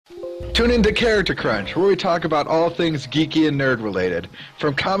Tune into Character Crunch, where we talk about all things geeky and nerd related.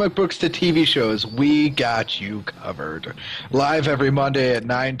 From comic books to TV shows, we got you covered. Live every Monday at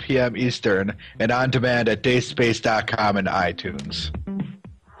 9 p.m. Eastern and on demand at dayspace.com and iTunes.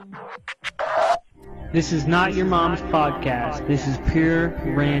 This is not your mom's podcast. This is pure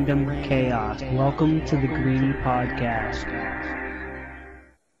random chaos. Welcome to the Greenie podcast.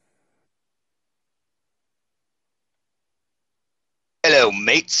 Hello,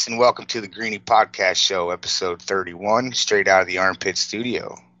 mates, and welcome to the Greenie Podcast Show, episode 31, straight out of the Armpit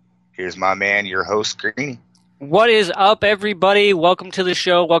Studio. Here's my man, your host, Greenie. What is up, everybody? Welcome to the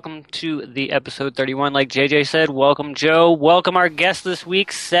show. Welcome to the episode 31. Like JJ said, welcome, Joe. Welcome our guest this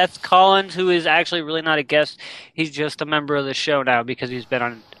week, Seth Collins, who is actually really not a guest. He's just a member of the show now because he's been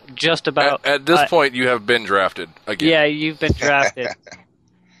on just about... At this point, you have been drafted again. Yeah, you've been drafted.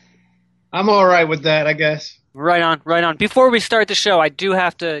 I'm all right with that, I guess. Right on, right on. Before we start the show, I do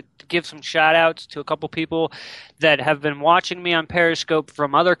have to give some shout-outs to a couple people that have been watching me on Periscope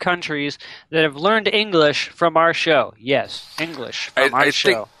from other countries that have learned English from our show. Yes, English from our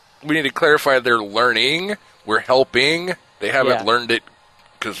show. Think we need to clarify they're learning. We're helping. They haven't learned it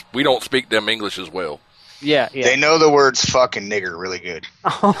because we don't speak them English as well. Yeah. They know the words fucking nigger really good.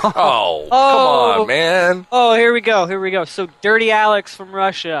 Oh, come on, man. Oh, here we go. So, Dirty Alex from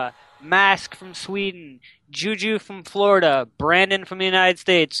Russia, Mask from Sweden, Juju from Florida, Brandon from the United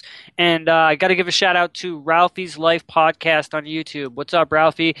States, and I got to give a shout out to Ralphie's Life podcast on YouTube. What's up,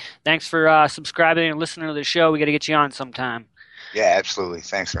 Ralphie? Thanks for subscribing and listening to the show. We got to get you on sometime. Yeah, absolutely.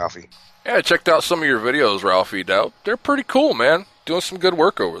 Thanks, Ralphie. Yeah, I checked out some of your videos, Ralphie. They're pretty cool, man. Doing some good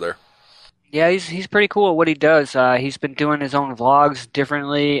work over there. Yeah, he's pretty cool at what he does. He's been doing his own vlogs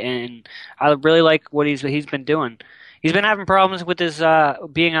differently, and I really like what he's been doing. He's been having problems with his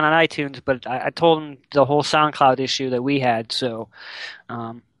being on iTunes, but I told him the whole SoundCloud issue that we had. So,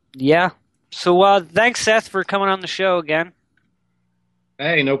 yeah. So, thanks, Seth, for coming on the show again.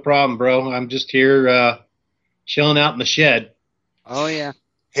 Hey, no problem, bro. I'm just here chilling out in the shed. Oh, yeah.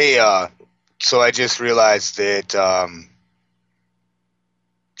 Hey, so I just realized that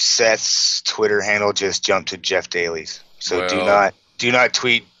Seth's Twitter handle just jumped to Jeff Daly's. So do not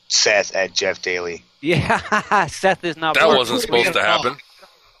tweet Seth at Jeff Daly. Yeah, Seth is not. That wasn't supposed to happen.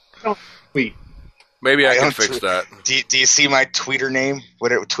 Don't tweet. Maybe I can fix that. Do you see my Twitter name?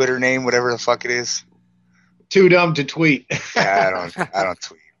 Whatever the fuck it is. Too dumb to tweet. Yeah, I don't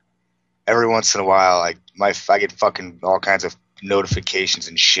tweet. Every once in a while, I get fucking all kinds of notifications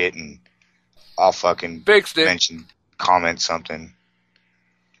and shit, and I'll fucking comment something.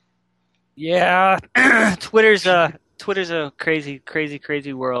 Yeah, Twitter's a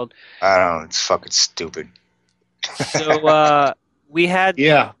crazy world. I don't know. It's fucking stupid. So we had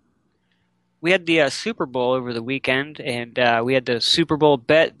the Super Bowl over the weekend, and we had the Super Bowl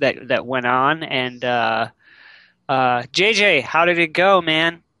bet that went on. And JJ, how did it go,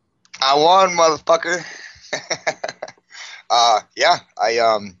 man? I won, motherfucker.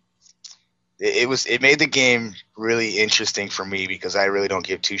 It made the game really interesting for me because I really don't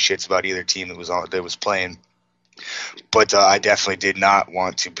give two shits about either team that was playing. But I definitely did not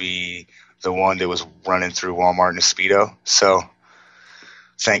want to be the one that was running through Walmart in a Speedo. So,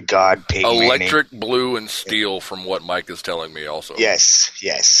 thank God, Peyton Electric, Manning. blue, and steel from what Mike is telling me also. Yes.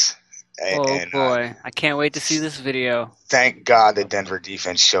 Boy. I can't wait to see this video. Thank God the Denver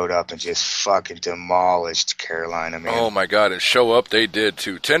defense showed up and just fucking demolished Carolina, man. Oh, my God. And show up, they did,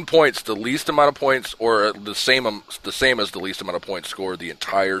 too. 10 points, the least amount of points, or the same as the least amount of points scored the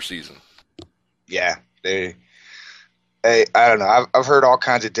entire season. Yeah, I don't know. I've heard all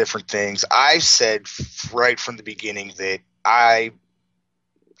kinds of different things. I said right from the beginning that I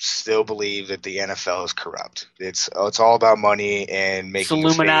still believe that the NFL is corrupt. It's all about money and making. It's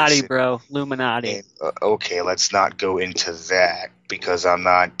Illuminati, bro. Illuminati. Okay, let's not go into that because I'm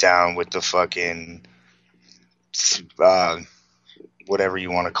not down with the fucking whatever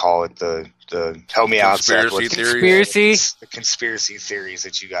you want to call it. The help me out. Conspiracy. The conspiracy theories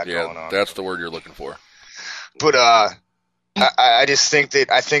that you got going on. That's the word you're looking for. But I just think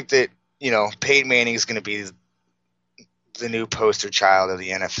that Peyton Manning is going to be the new poster child of the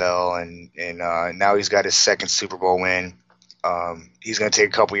NFL, and now he's got his second Super Bowl win. He's going to take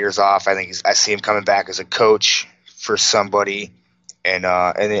a couple years off. I see him coming back as a coach for somebody, and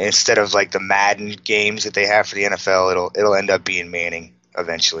instead of like the Madden games that they have for the NFL, it'll end up being Manning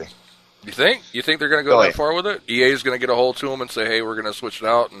eventually. You think they're going to go that far with it? EA is going to get a hold to him and say, "Hey, we're going to switch it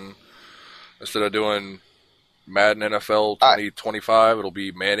out, and instead of doing Madden NFL 2025, it'll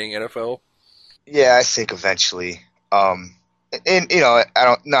be Manning NFL." Yeah, I think eventually. And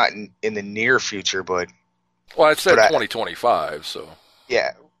not in the near future, but I said 2025, so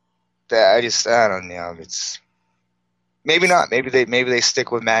yeah. I don't know. It's maybe not. Maybe they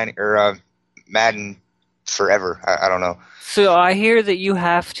stick with Madden forever. I don't know. So I hear that you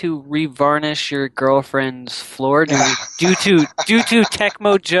have to revarnish your girlfriend's floor due to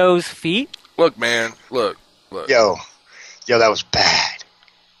Tecmo Joe's feet. Look, man. Look. Yo, that was bad.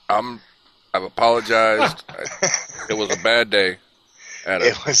 I've apologized. It was a bad day.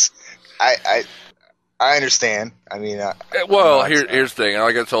 It was. I understand. I mean, here's the thing.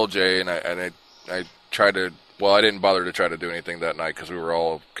 Like I told Jay, and I tried to. Well, I didn't bother to try to do anything that night because we were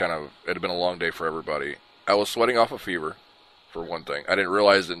all kind of. It had been a long day for everybody. I was sweating off a fever, for one thing. I didn't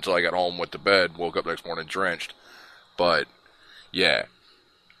realize it until I got home, went to bed, woke up next morning drenched. But yeah,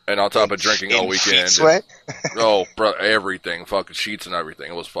 and on top of drinking all weekend, sweat. Oh, bro, everything, fucking sheets and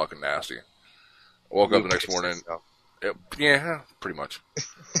everything. It was fucking nasty. I woke up the next morning. Yeah, pretty much.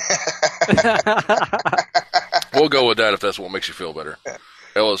 We'll go with that if that's what makes you feel better.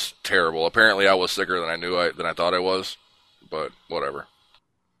 It was terrible. Apparently, I was sicker than I thought I was, but whatever.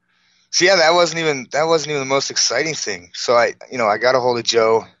 So yeah, that wasn't even the most exciting thing. So I got a hold of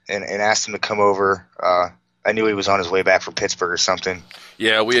Joe and asked him to come over. I knew he was on his way back from Pittsburgh or something.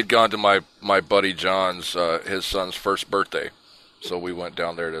 Yeah, we had gone to my buddy John's his son's first birthday, so we went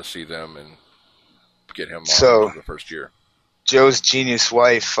down there to see them and get him on for the first year. Joe's genius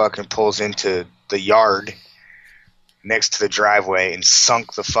wife fucking pulls into the yard next to the driveway and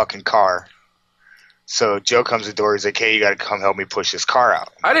sunk the fucking car. So Joe comes to the door. He's like, "Hey, you got to come help me push this car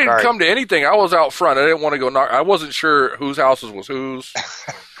out." I didn't come to anything. I was out front. I didn't want to go knock. I wasn't sure whose houses was whose.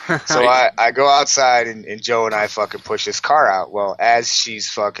 So I go outside and Joe and I fucking push this car out. Well, as she's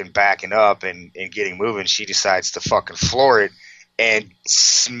fucking backing up and getting moving, she decides to fucking floor it and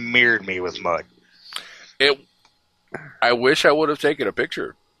smeared me with mud. I wish I would have taken a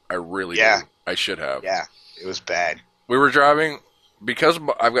picture. I really do. I should have. Yeah, it was bad. We were driving because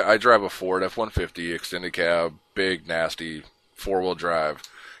I drive a Ford F-150 extended cab, big nasty 4-wheel drive,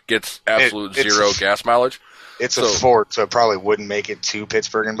 gets absolute zero gas mileage. It's a Ford, so it probably wouldn't make it to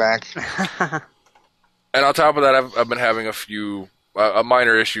Pittsburgh and back. And on top of that, I've been having a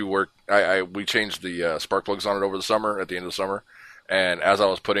minor issue where we changed the spark plugs on it over the summer, at the end of the summer, and as I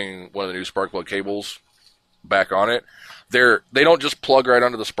was putting one of the new spark plug cables back on it, they don't just plug right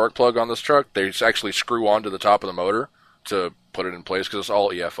onto the spark plug on this truck. They actually screw onto the top of the motor to put it in place because it's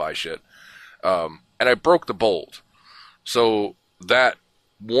all EFI shit. And I broke the bolt. So that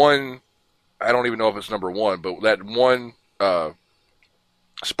one, I don't even know if it's number one, but that one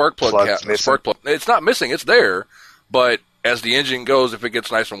spark plug, it's not missing. It's there, but as the engine goes, if it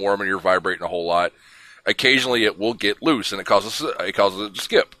gets nice and warm and you're vibrating a whole lot, occasionally it will get loose and it causes it to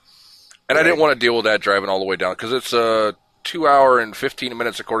skip. And I didn't want to deal with that driving all the way down because it's a 2 hour and 15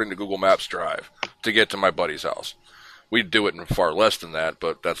 minutes according to Google Maps drive to get to my buddy's house. We'd do it in far less than that,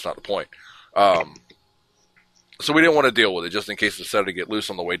 but that's not the point. So we didn't want to deal with it just in case it decided to get loose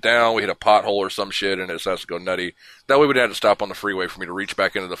on the way down. We hit a pothole or some shit and it starts to go nutty. That way we didn't have to stop on the freeway for me to reach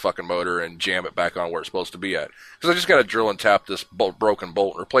back into the fucking motor and jam it back on where it's supposed to be at. Because I just got to drill and tap this broken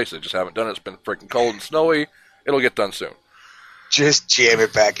bolt and replace it. Just haven't done it. It's been freaking cold and snowy. It'll get done soon. Just jam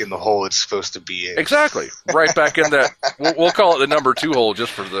it back in the hole it's supposed to be in. Exactly. Right back in that. We'll call it the number 2 hole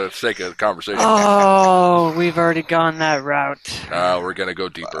just for the sake of the conversation. Oh, we've already gone that route. We're going to go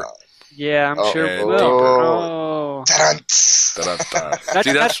deeper. Yeah, I'm sure we will. Oh. See, that's that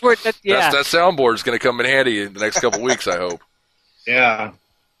soundboard is going to come in handy in the next couple weeks, I hope. Yeah.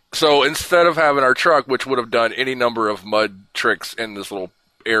 So instead of having our truck, which would have done any number of mud tricks in this little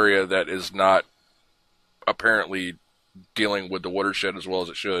area that is not apparently dealing with the watershed as well as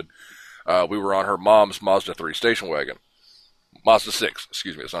it should, we were on her mom's Mazda 3 station wagon. Mazda 6,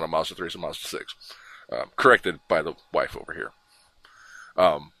 excuse me. It's not a Mazda 3, it's a Mazda 6. Corrected by the wife over here.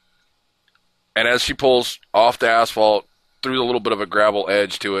 And as she pulls off the asphalt, through a little bit of a gravel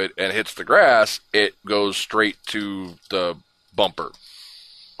edge to it, and hits the grass, it goes straight to the bumper.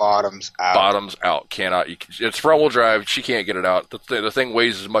 Bottoms out. Bottoms out. Cannot. It's front-wheel drive. She can't get it out. The thing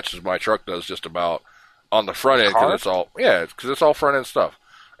weighs as much as my truck does, just about, on the front end, because it's all front-end stuff.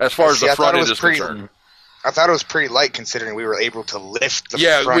 As far as the front end is concerned. I thought it was pretty light considering we were able to lift the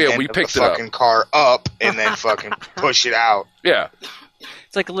front end of the fucking car up and then fucking push it out. Yeah.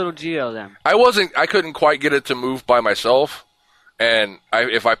 It's like a little Geo then. I couldn't quite get it to move by myself, and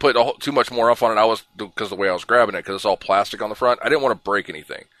if I put too much more up on it, because the way I was grabbing it, because it's all plastic on the front, I didn't want to break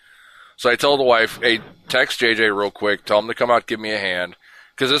anything. So I told the wife, hey, text JJ real quick, tell him to come out, give me a hand,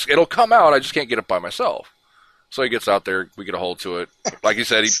 because it'll come out, I just can't get it by myself. So he gets out there, we get a hold to it. Like he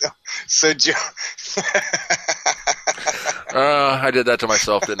said, So Joe... I did that to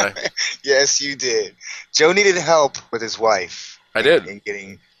myself, didn't I? Yes, you did. Joe needed help with his wife. I did. In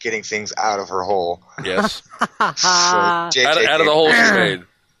getting getting things out of her hole. Yes. So, Out of the hole she made.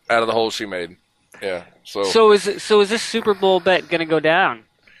 Out of the hole she made. Yeah. So is this Super Bowl bet going to go down?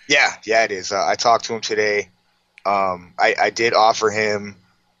 Yeah, it is. I talked to him today. I did offer him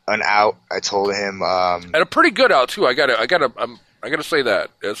an out. I told him, and a pretty good out too. I gotta say that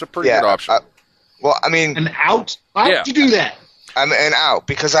it's a pretty good option. Well, I mean, An out? Why would you do that? I'm an out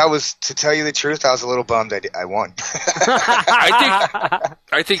because to tell you the truth, I was a little bummed I won.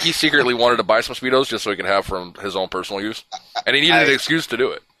 I think he secretly wanted to buy some Speedos just so he could have from his own personal use, and he needed an excuse to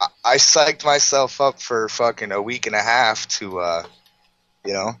do it. I psyched myself up for fucking a week and a half to,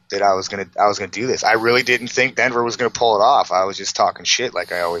 that I was gonna do this. I really didn't think Denver was gonna pull it off. I was just talking shit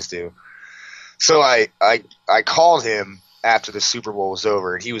like I always do. So I called him after the Super Bowl was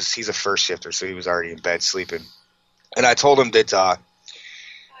over, and he's a first shifter, so he was already in bed sleeping. And I told him that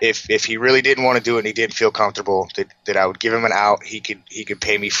if he really didn't want to do it and he didn't feel comfortable, that I would give him an out. He could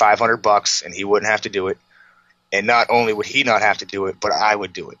pay me $500 and he wouldn't have to do it. And not only would he not have to do it, but I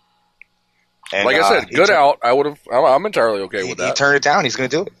would do it. And, like I said, good out. I'm entirely okay with that. He turned it down. He's going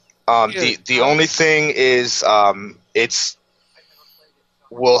to do it. The only thing is,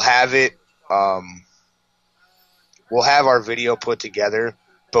 we'll have it. We'll have our video put together,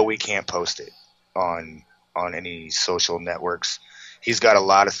 but we can't post it on any social networks. He's got a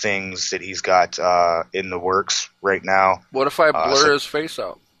lot of things that he's got in the works right now. What if I blur his face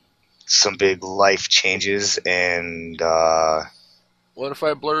out? Some big life changes, and what if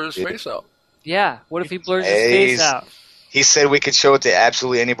I blur his face out? Yeah, what if he blurs his face out? He said we could show it to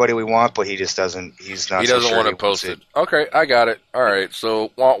absolutely anybody we want, but he just doesn't. He's not. He doesn't want to post it. Okay, I got it. All right,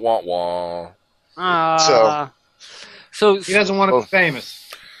 so wah wah wah. So he doesn't want to be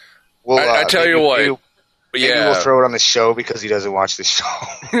famous. Well, I tell you what. Maybe we'll throw it on the show because he doesn't watch the show.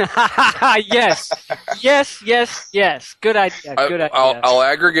 Yes. Good idea. I'll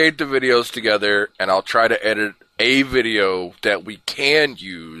aggregate the videos together, and I'll try to edit a video that we can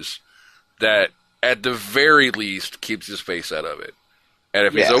use that, at the very least, keeps his face out of it. And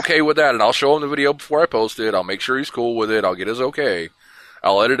if he's okay with that, and I'll show him the video before I post it, I'll make sure he's cool with it. I'll get his okay.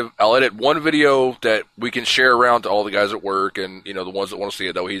 I'll edit one video that we can share around to all the guys at work, and the ones that want to see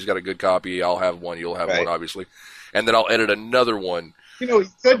it. That way, he's got a good copy. I'll have one. You'll have one, obviously, and then I'll edit another one. You know what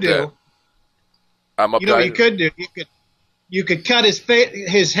you could do? What you could do? You could cut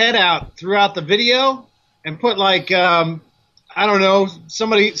his head out throughout the video and put I don't know,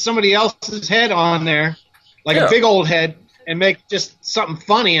 somebody else's head on there, like a big old head, and make just something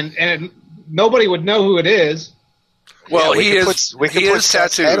funny, and nobody would know who it is. Well, we could put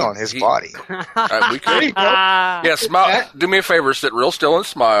Seth's head on his body. We could. Yeah, smile. Do me a favor, sit real still and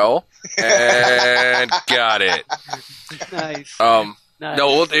smile. And got it. Nice.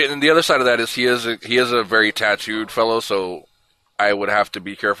 No, and the other side of that is he is a very tattooed fellow, so I would have to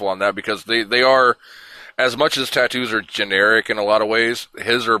be careful on that because they are, as much as tattoos are generic in a lot of ways,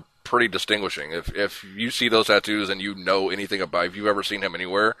 his are pretty distinguishing. If you see those tattoos and you know anything about, if you've ever seen him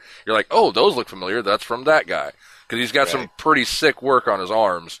anywhere, you're like, oh, those look familiar. That's from that guy. Because he's got some pretty sick work on his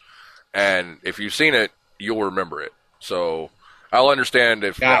arms, and if you've seen it, you'll remember it. So I'll understand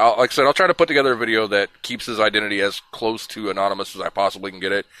like I said, I'll try to put together a video that keeps his identity as close to anonymous as I possibly can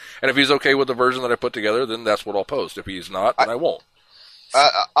get it. And if he's okay with the version that I put together, then that's what I'll post. If he's not, then I won't.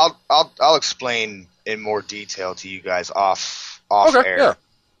 I'll explain in more detail to you guys off air.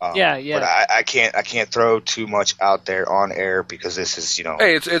 Yeah. But I can't throw too much out there on air because this is,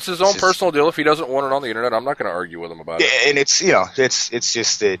 Hey, it's his own personal deal. If he doesn't want it on the internet, I'm not going to argue with him about it. And it's it's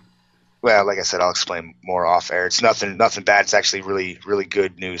just that. Well, like I said, I'll explain more off air. It's nothing bad. It's actually really really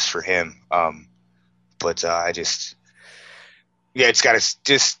good news for him. But I just things got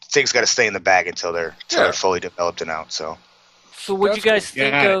to stay in the bag until they're fully developed and out. So what'd you guys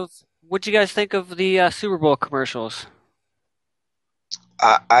think of? What'd you guys think of the Super Bowl commercials?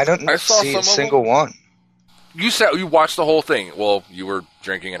 I don't see a single one. You watched the whole thing. Well, you were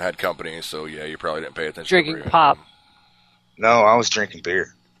drinking and had company, so yeah, you probably didn't pay attention. Drinking pop. No, I was drinking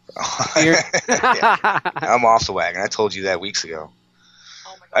beer. I'm off the wagon. I told you that weeks ago.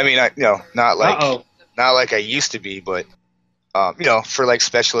 I mean, not like I used to be, but for like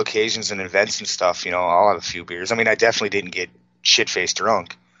special occasions and events and stuff, I'll have a few beers. I mean, I definitely didn't get shit-faced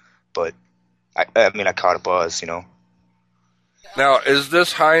drunk, but I caught a buzz, Now, is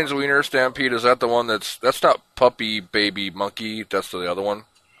this Heinz Wiener Stampede, is that the one that's not Puppy Baby Monkey, that's the other one?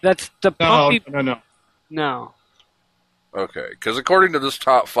 That's the Puppy... No. Okay, because according to this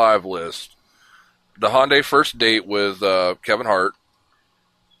top 5 list, the Hyundai First Date with Kevin Hart,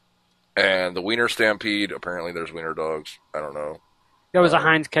 and the Wiener Stampede, apparently there's wiener dogs, I don't know. That was a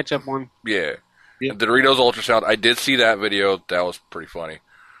Heinz ketchup one. Yeah. The Doritos Ultrasound, I did see that video, that was pretty funny.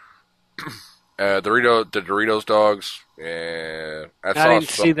 The Doritos dogs. Yeah, I didn't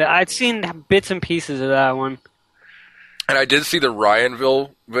see that. I'd seen bits and pieces of that one. And I did see the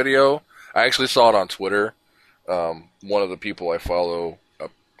Ryanville video. I actually saw it on Twitter. One of the people I follow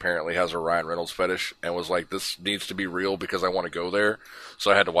apparently has a Ryan Reynolds fetish and was like, this needs to be real because I want to go there.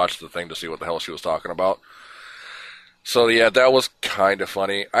 So I had to watch the thing to see what the hell she was talking about. So yeah, that was kind of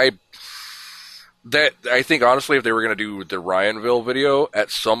funny. I think honestly, if they were going to do the Ryanville video,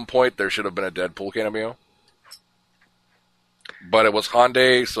 at some point there should have been a Deadpool cameo. But it was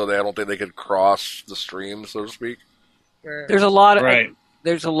Hyundai, so I don't think they could cross the stream, so to speak. There's a lot of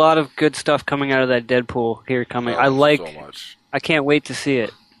there's a lot of good stuff coming out of that Deadpool here coming. I like so much. I can't wait to see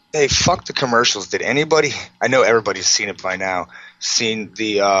it. Hey, fuck the commercials. Did anybody? I know everybody's seen it by now. Seen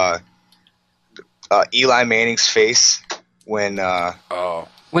the Eli Manning's face when the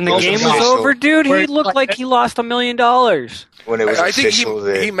game was over, dude? He looked like he lost $1 million. When it was official,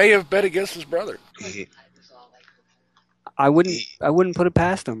 think he may have bet against his brother. I wouldn't put it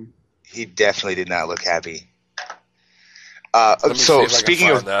past him. He definitely did not look happy. So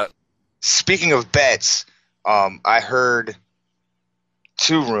speaking of bets, I heard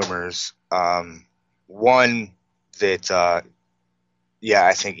two rumors. One that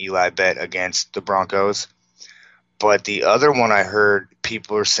I think Eli bet against the Broncos, but the other one I heard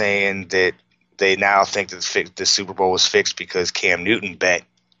people are saying that they now think that the Super Bowl was fixed because Cam Newton bet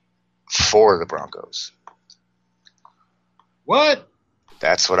for the Broncos. What?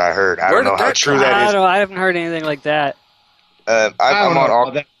 That's what I heard. I don't know how true that is. I haven't heard anything like that. I'm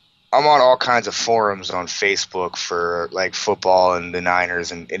on all kinds of forums on Facebook for like football and the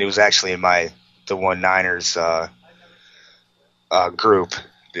Niners, and it was actually in the one Niners group.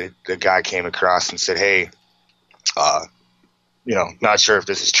 The guy came across and said, "Hey, not sure if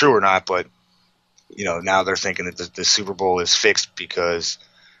this is true or not, but now they're thinking that the Super Bowl is fixed because."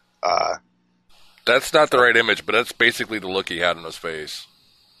 That's not the right image, but that's basically the look he had on his face.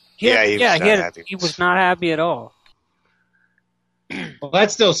 He was not happy at all. Well,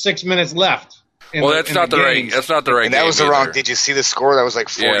 that's still 6 minutes left. That's not the right game. And that was the wrong. Did you see the score? That was like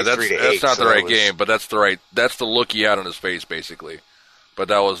 43 to 8. That's not the right game, but that's the look he had on his face, basically. But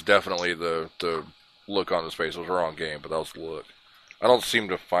that was definitely the look on his face. It was the wrong game, but that was the look. I don't seem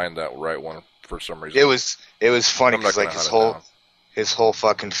to find that right one for some reason. It was funny because like his whole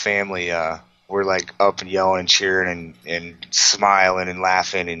fucking family were like up and yelling and cheering and smiling and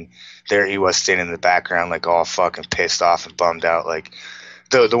laughing, and there he was standing in the background like all fucking pissed off and bummed out. Like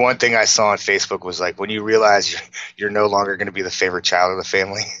the one thing I saw on Facebook was like, when you realize you're no longer going to be the favorite child of the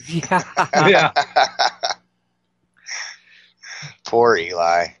family. Yeah. Poor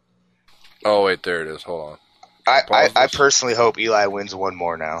Eli. Oh wait, there it is. Hold on. I personally hope Eli wins one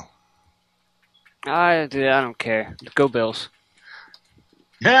more now. I don't care. Go Bills.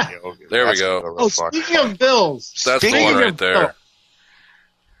 Yeah. There we go. Speaking of Bills. That's the one right there.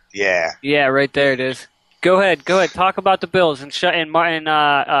 Yeah. Yeah, right there it is. Go ahead. Talk about the Bills and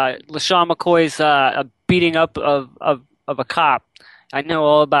LaShawn McCoy's beating up of a cop. I know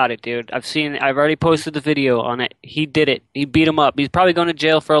all about it, dude. I've already posted the video on it. He did it. He beat him up. He's probably going to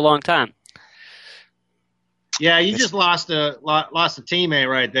jail for a long time. Yeah, you just lost a teammate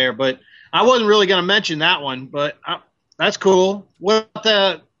right there, but I wasn't really going to mention that one, but that's cool. What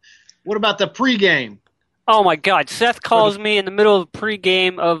about the pregame? Oh my God! Seth calls me in the middle of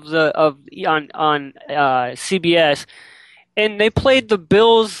pregame on CBS, and they played the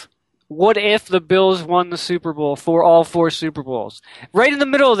Bills. What if the Bills won the Super Bowl for all 4 Super Bowls? Right in the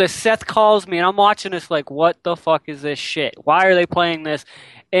middle of this, Seth calls me, and I'm watching this like, what the fuck is this shit? Why are they playing this?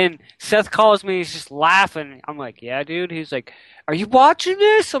 And Seth calls me, he's just laughing. I'm like, yeah, dude. He's like, are you watching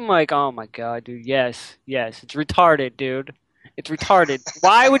this? I'm like, oh my God, dude. Yes. It's retarded, dude. It's retarded.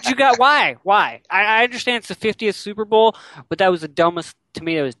 Why? I understand it's the 50th Super Bowl, but that was the dumbest. To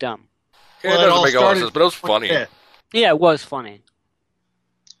me, it was dumb. Yeah, it doesn't make a lot of sense, but it was funny. Yeah, it was funny.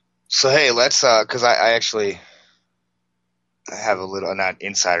 So hey, let's because I actually have a little not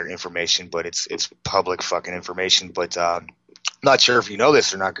insider information, but it's public fucking information. But I'm not sure if you know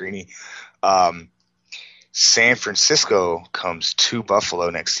this or not, Greenie. San Francisco comes to Buffalo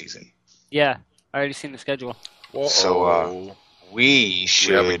next season. Yeah, I already seen the schedule. Whoa. So we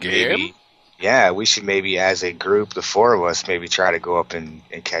should maybe as a group, the 4 of us, maybe try to go up and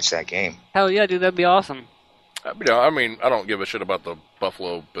catch that game. Hell yeah, dude, that'd be awesome. I mean, I don't give a shit about the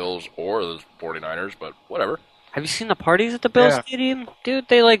Buffalo Bills or the 49ers, but whatever. Have you seen the parties at the Bills Stadium? Dude,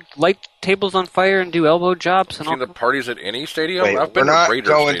 they light tables on fire and do elbow drops. Have you seen the parties at any stadium? Wait, I've been we're not to Raiders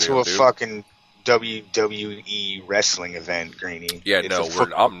going Stadium, to a fucking WWE wrestling event, Greenie. Yeah,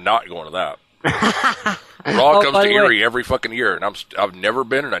 I'm not going to that. Raw comes to Erie every fucking year, and I've never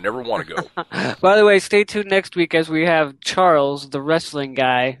been, and I never want to go. By the way, stay tuned next week as we have Charles, the wrestling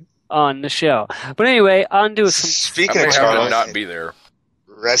guy, on the show. But anyway, on to some... Speaking of Charles, not be there.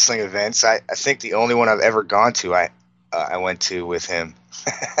 Wrestling events, I think the only one I've ever gone to, I went to with him.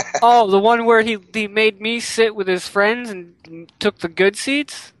 Oh, the one where he made me sit with his friends and took the good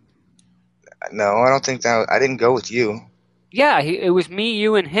seats? No, I don't think that. I didn't go with you. Yeah, it was me,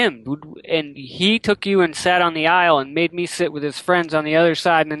 you, and him. And he took you and sat on the aisle and made me sit with his friends on the other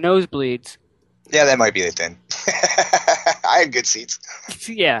side in the nosebleeds. Yeah, that might be it then. I had good seats.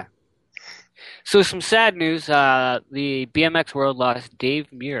 Yeah. So some sad news. The BMX world lost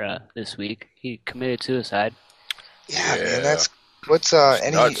Dave Mira this week. He committed suicide. Yeah, man, that's... What's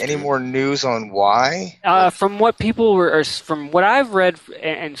any more news on why? From what people were, or from what I've read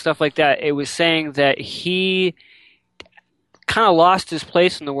and stuff like that, it was saying that he kind of lost his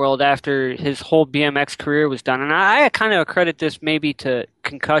place in the world after his whole BMX career was done, and I kind of credit this maybe to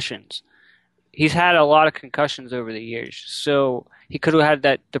concussions. He's had a lot of concussions over the years, so he could have had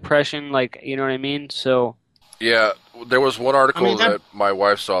that depression, like, you know what I mean? So. Yeah, there was one article that my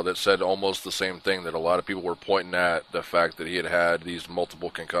wife saw that said almost the same thing, that a lot of people were pointing at the fact that he had these multiple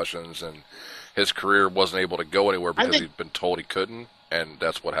concussions and his career wasn't able to go anywhere because he'd been told he couldn't, and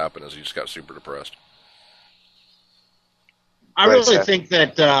that's what happened, is he just got super depressed. I really think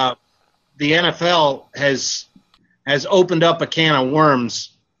that the NFL has opened up a can of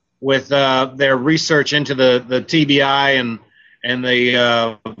worms with their research into the TBI and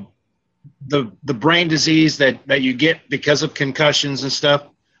the brain disease that you get because of concussions and stuff.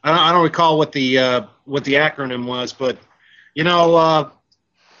 I don't recall what the acronym was, but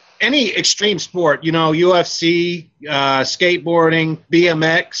any extreme sport, UFC, skateboarding,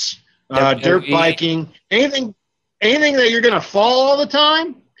 BMX, dirt biking, anything that you're going to fall all the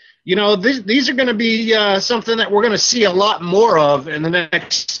time, these are going to be something that we're going to see a lot more of in the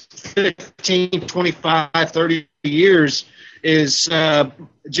next 15, 25, 30 years. Is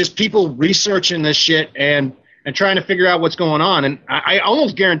just people researching this shit and trying to figure out what's going on. And I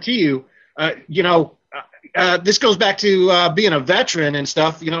almost guarantee you, this goes back to being a veteran and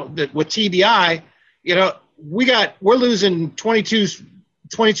stuff, with TBI, we're losing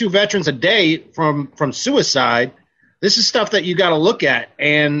 22 veterans a day from suicide. This is stuff that you got to look at,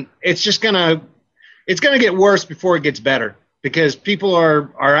 and it's going to get worse before it gets better, because people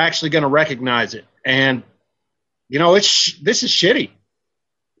are actually going to recognize it. And this is shitty.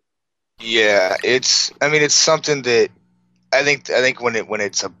 Yeah, it's something that I think when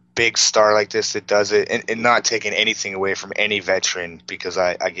it's a big star like this that does it, and not taking anything away from any veteran, because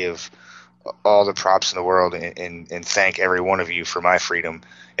I give all the props in the world and thank every one of you for my freedom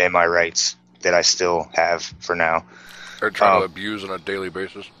and my rights that I still have for now. They're trying to abuse on a daily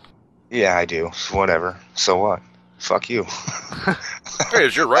basis. Yeah, I do. Whatever. So what? Fuck you. Hey,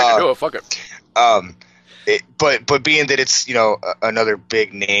 it's your right to do it. Fuck it. But being that it's another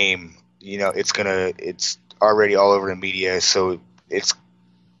big name, it's already all over the media, so it's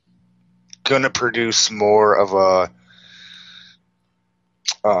gonna produce more of a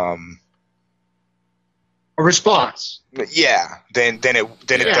response. Yeah, than it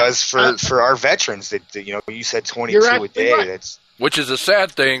does for our veterans that you said 22 a day. Right. Which is a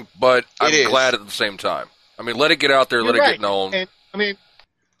sad thing, but I'm glad at the same time. I mean, let it get out there, let it get known. And,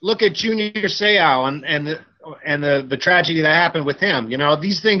 look at Junior Seau and the tragedy that happened with him.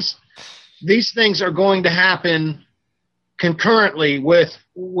 These things are going to happen concurrently with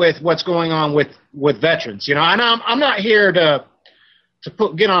what's going on with veterans. And I'm not here to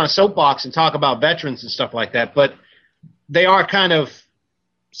get on a soapbox and talk about veterans and stuff like that, but they are kind of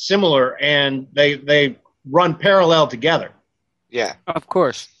similar, and they run parallel together. Yeah, of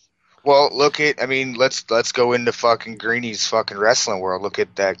course. Well, let's go into fucking Greenie's fucking wrestling world. Look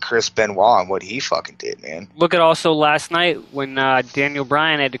at that Chris Benoit and what he fucking did, man. Look at also last night when Daniel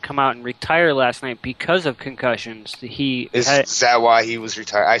Bryan had to come out and retire last night because of concussions. Is that why he was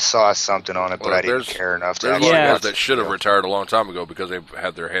retired? I saw something on it, but I didn't care enough. There's a lot of guys that should have retired a long time ago because they've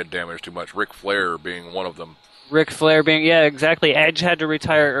had their head damaged too much. Ric Flair being one of them. Ric Flair being, yeah, exactly. Edge had to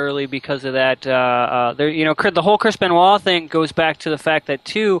retire early because of that. The whole Chris Benoit thing goes back to the fact that,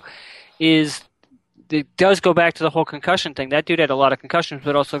 too, it does go back to the whole concussion thing. That dude had a lot of concussions,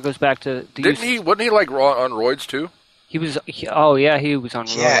 but also goes back to the wasn't he like on roids too? He was he was on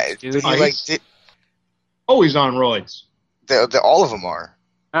roids, dude. He's on roids. All of them are.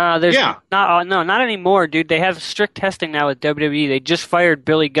 Not anymore, dude. They have strict testing now with WWE. They just fired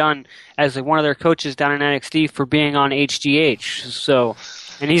Billy Gunn as one of their coaches down in NXT for being on HGH.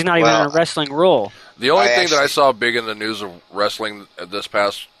 And he's not even in a wrestling role. The only thing that I saw big in the news of wrestling this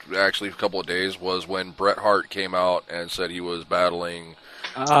past actually a couple of days, was when Bret Hart came out and said he was battling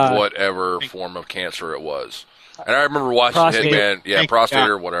whatever form of cancer it was. And I remember watching Hitman, prostate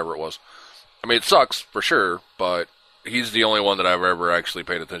or whatever it was. I mean, it sucks for sure, but he's the only one that I've ever actually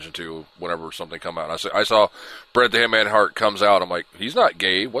paid attention to whenever something come out. I saw Bret the Hitman Hart comes out. I'm like, he's not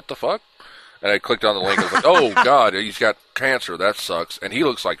gay. What the fuck? And I clicked on the link. I was like, oh, God, he's got cancer. That sucks. And he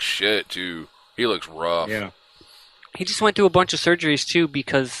looks like shit, too. He looks rough. Yeah. He just went through a bunch of surgeries, too,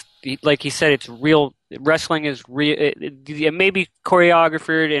 because, like he said, it's real. Wrestling is real. It may be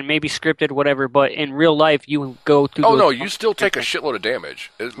choreographed and maybe scripted, whatever, but in real life, you go through. Oh, no, you still take a shitload of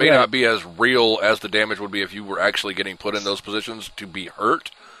damage. It may not be as real as the damage would be if you were actually getting put in those positions to be hurt,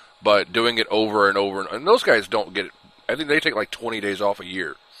 but doing it over and over. And those guys don't get it. I think they take like 20 days off a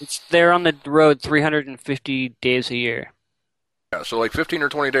year. They're on the road 350 days a year. Yeah, so like 15 or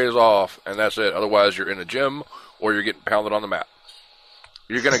 20 days off, and that's it. Otherwise, you're in a gym or you're getting pounded on the mat.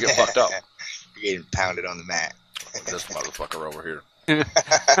 You're going to get fucked up. You're getting pounded on the mat. This motherfucker over here.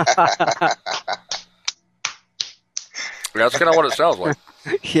 That's kind of what it sounds like.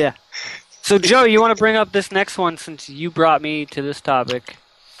 Yeah. So, Joe, you want to bring up this next one since you brought me to this topic?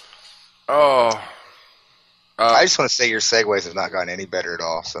 Oh. I just want to say your segues have not gotten any better at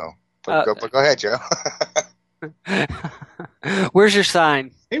all. So, go ahead, Joe. Where's your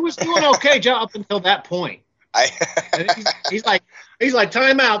sign? He was doing okay, Joe, up until that point. He's like,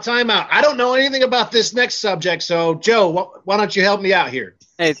 time out. I don't know anything about this next subject, so Joe, why don't you help me out here?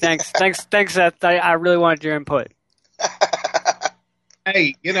 Hey, thanks, Seth. I really wanted your input.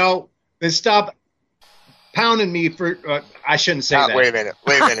 Hey, then stop pounding me for. I shouldn't say that. Wait a minute.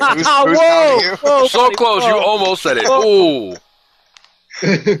 Who's pounding you? Whoa, so buddy, close, you almost said it. Ooh,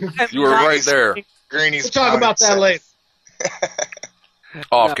 you were right there. Greenie's. We'll talk about that later.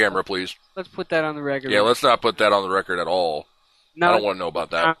 Off camera, please. Let's put that on the record. Yeah, let's not put that on the record at all. No, I don't want to know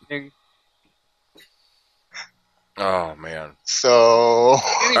about that. Oh, man. So... All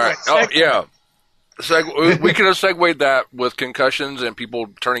right. Oh, yeah. We could have segued that with concussions and people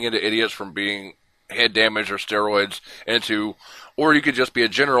turning into idiots from being head damage or steroids into... Or you could just be a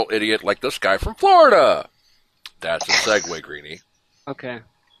general idiot like this guy from Florida. That's a segue, Greenie. Okay.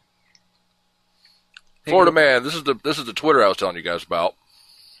 Florida man, this is the Twitter I was telling you guys about.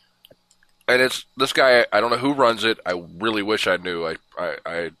 And it's this guy, I don't know who runs it. I really wish I knew.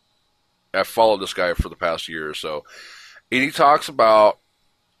 I've followed this guy for the past year or so. And he talks about,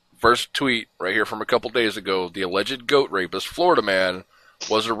 first tweet right here from a couple days ago, the alleged goat rapist, Florida man,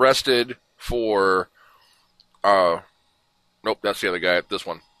 was arrested for, nope, that's the other guy, this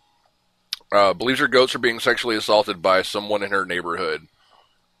one. Believes her goats are being sexually assaulted by someone in her neighborhood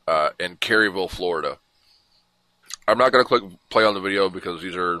in Caryville, Florida. I'm not going to click play on the video because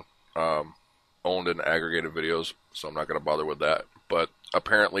these are owned and aggregated videos, so I'm not going to bother with that. But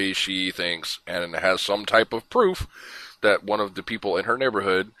apparently she thinks and has some type of proof that one of the people in her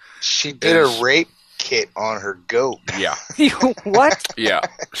neighborhood... She did a rape kit on her goat. Yeah. What? Yeah.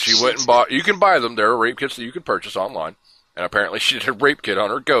 She went and bought... You can buy them. There are rape kits that you can purchase online. And apparently she did a rape kit on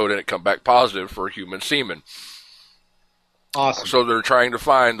her goat and it come back positive for human semen. Awesome. So they're trying to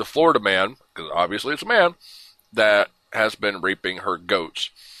find the Florida man, because obviously it's a man, that has been raping her goats.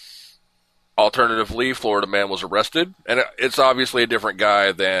 Alternatively, Florida man was arrested, and it's obviously a different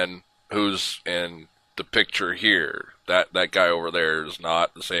guy than who's in the picture here. That guy over there is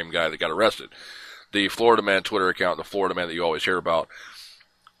not the same guy that got arrested. The Florida man Twitter account, the Florida man that you always hear about,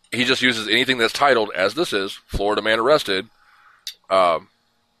 he just uses anything that's titled, as this is, Florida man arrested, and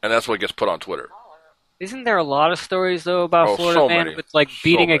that's what gets put on Twitter. Isn't there a lot of stories, though, about Florida man with, like,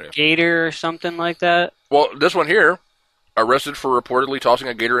 beating a gator or something like that? Well, this one here, arrested for reportedly tossing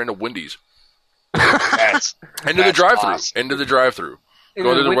a gator into Wendy's. Into the drive-thru. Awesome. Into the drive-thru.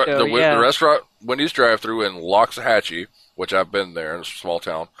 Go to the restaurant, Wendy's drive-thru in Loxahatchee, which I've been there in a small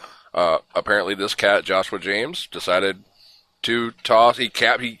town. Apparently this cat, Joshua James, decided to toss.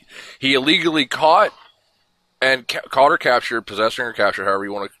 He illegally caught or captured, possessing or captured, however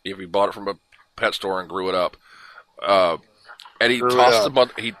you want to, if he bought it from a pet store and grew it up. And he tossed the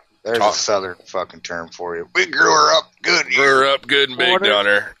mother. There's a southern fucking term for you. We grew her up good. Grew her up good and big down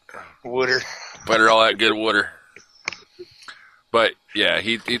there. Water. Put her all that good water. But yeah,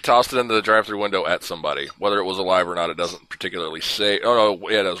 he tossed it into the drive-thru window at somebody. Whether it was alive or not, it doesn't particularly say. Oh no,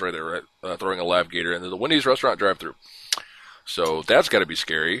 yeah, that was right there, right? Throwing a live gator into the Wendy's restaurant drive-thru. So that's got to be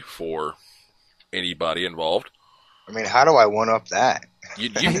scary for anybody involved. I mean, how do I one-up that?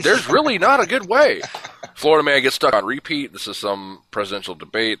 There's really not a good way. Florida man gets stuck on repeat. This is some presidential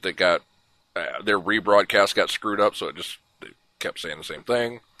debate that got their rebroadcast got screwed up, so they kept saying the same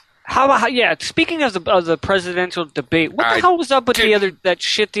thing. Yeah. Speaking of the presidential debate, what the hell was up with that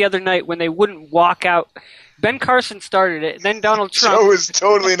shit the other night when they wouldn't walk out? Ben Carson started it, then Donald Trump. Joe is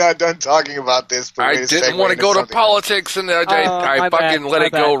totally not done talking about this. But I didn't want to go to politics, and I fucking let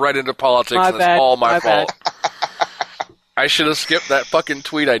it go right into politics, and it's all my fault. I should have skipped that fucking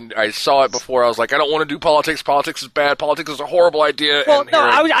tweet. I saw it before. I was like, I don't want to do politics. Politics is bad. Politics is a horrible idea. Well, no,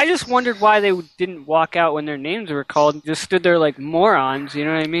 I just wondered why they didn't walk out when their names were called and just stood there like morons. You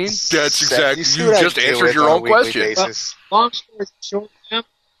know what I mean? That's exactly. You just answered your own question. Long story short,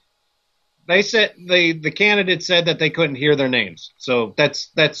 they said the candidate said that they couldn't hear their names. So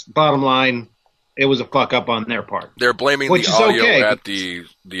that's bottom line. It was a fuck up on their part. They're blaming the audio at the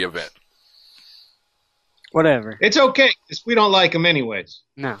event. Whatever. It's okay, because we don't like them anyways.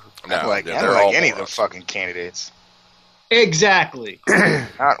 No. I don't like any of the fucking candidates. Exactly.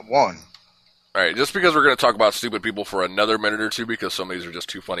 Not one. All right, just because we're going to talk about stupid people for another minute or two, because some of these are just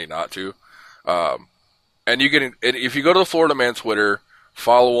too funny not to. And if you go to the Florida Man Twitter,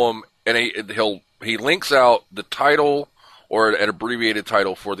 follow him, and he links out the title or an abbreviated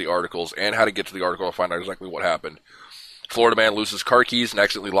title for the articles and how to get to the article to find out exactly what happened. Florida man loses car keys and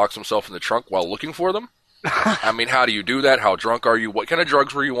accidentally locks himself in the trunk while looking for them. I mean, how do you do that? How drunk are you? What kind of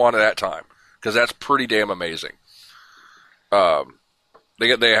drugs were you on at that time? Because that's pretty damn amazing. They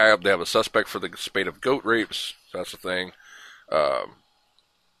have a suspect for the spate of goat rapes. That's the thing.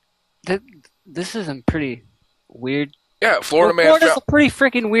 This isn't pretty weird. Yeah, Florida's a pretty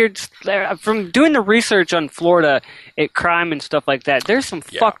freaking weird. From doing the research on Florida, crime and stuff like that, there's some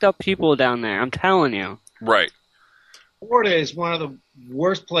fucked up people down there. I'm telling you. Right. Florida is one of the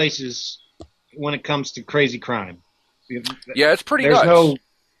worst places when it comes to crazy crime. Yeah, it's pretty nuts.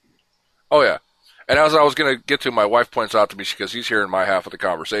 Oh, yeah. And as I was going to get to, my wife points out to me, because he's hearing my half of the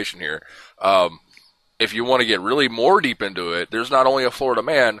conversation here, if you want to get really more deep into it, there's not only a Florida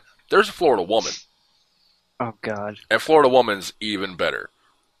man, there's a Florida woman. Oh, God. And Florida woman's even better.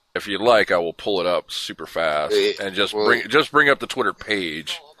 If you'd like, I will pull it up super fast and just bring up the Twitter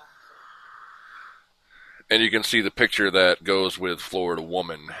page. And you can see the picture that goes with Florida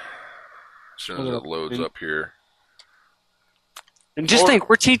woman. As soon as it loads up here. And just think,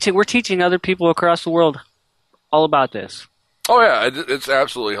 we're teaching other people across the world all about this. Oh yeah, it's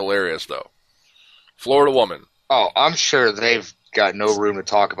absolutely hilarious though. Florida woman. Oh, I'm sure they've got no room to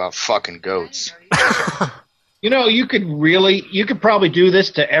talk about fucking goats. You could probably do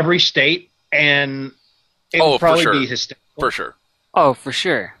this to every state, and it would probably be hysterical. For sure. Oh, for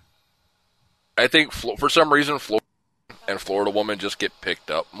sure. I think for some reason, Florida and Florida woman just get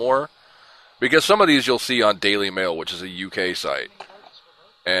picked up more. Because some of these you'll see on Daily Mail, which is a UK site.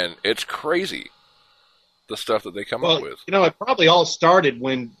 And it's crazy, the stuff that they come up with. It probably all started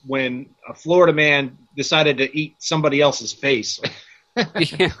when a Florida man decided to eat somebody else's face.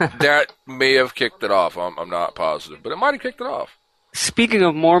 That may have kicked it off. I'm not positive. But it might have kicked it off. Speaking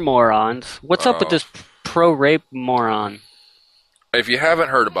of more morons, what's up with this pro-rape moron? If you haven't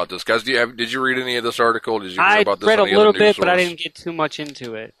heard about this, guys, did you read any of this article? Did you read about this? I read a little bit, but I didn't get too much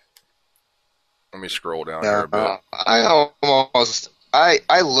into it. Let me scroll down here a bit.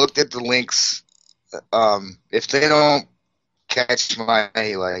 I looked at the links. If they don't catch my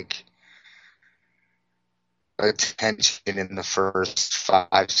attention in the first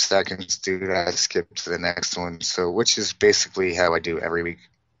 5 seconds, dude, I skip to the next one. So, which is basically how I do every week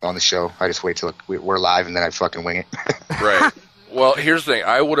on the show. I just wait till we're live and then I fucking wing it. Right. Well, here's the thing.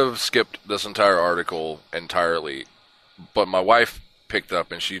 I would have skipped this entire article entirely, but my wife picked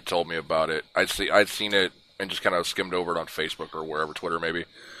up and she told me about it. I'd seen it and just kind of skimmed over it on Facebook or wherever, Twitter maybe.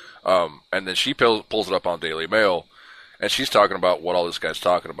 And then she pulls it up on Daily Mail, and she's talking about what all this guy's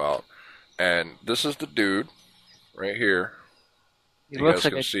talking about. And this is the dude right here. He looks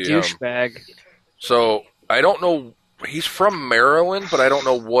like a douchebag. So I don't know. He's from Maryland, but I don't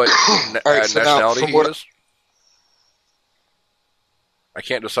know what nationality he is. I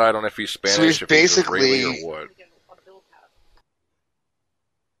can't decide on if he's Spanish, so he's if he's Israeli or what.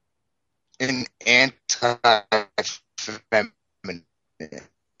 An anti-feminist.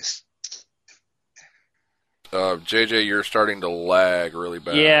 JJ, you're starting to lag really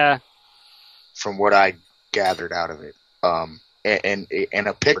bad. Yeah. From what I gathered out of it. And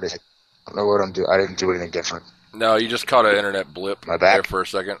a picture. I don't know what I'm doing. I didn't do anything different. No, you just caught an internet blip there for a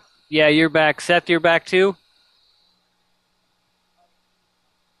second. Yeah, you're back. Seth, you're back too?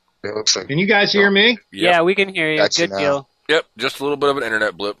 It looks like. Can you guys hear me? Yep. Yeah, we can hear you. Good deal. Yep, just a little bit of an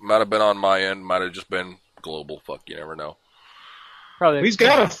internet blip. Might have been on my end. Might have just been global. Fuck, you never know. Probably. He's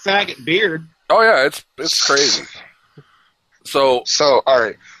got a faggot beard. Oh yeah, it's crazy. So all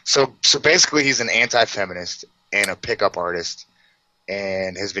right. So basically, he's an anti-feminist and a pickup artist,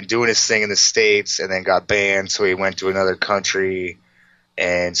 and has been doing his thing in the States and then got banned, so he went to another country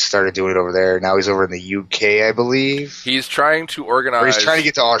and started doing it over there. Now he's over in the UK, I believe. He's trying to organize... Or he's trying to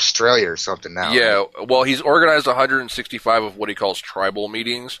get to Australia or something now. Yeah, right? well, he's organized 165 of what he calls tribal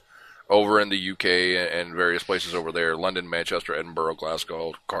meetings over in the UK and various places over there. London, Manchester, Edinburgh,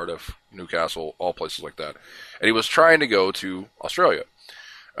 Glasgow, Cardiff, Newcastle, all places like that. And he was trying to go to Australia.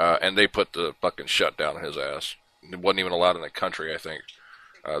 And they put the fucking shutdown on his ass. It wasn't even allowed in the country, I think.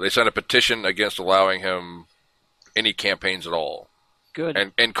 They sent a petition against allowing him any campaigns at all.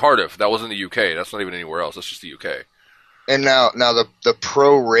 Good. And Cardiff, that wasn't the UK. That's not even anywhere else. That's just the UK. And now the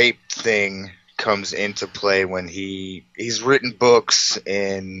pro-rape thing comes into play when he's written books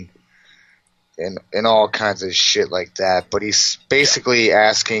and all kinds of shit like that. But he's basically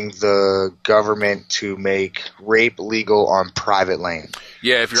asking the government to make rape legal on private land.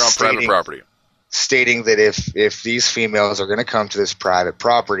 Yeah, if you're on private property. Stating that if these females are going to come to this private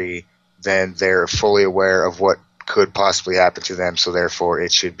property, then they're fully aware of what could possibly happen to them, so therefore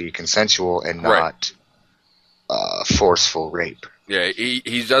it should be consensual and not forceful rape. Yeah,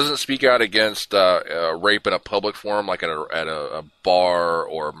 he doesn't speak out against rape in a public forum, like at a bar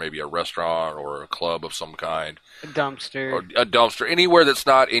or maybe a restaurant or a club of some kind. A dumpster. Or a dumpster. Anywhere that's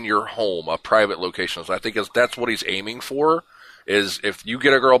not in your home, a private location. So I think that's what he's aiming for, is if you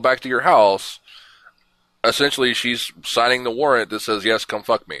get a girl back to your house, essentially she's signing the warrant that says, yes, come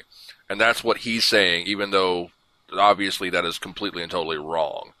fuck me. And that's what he's saying, even though obviously that is completely and totally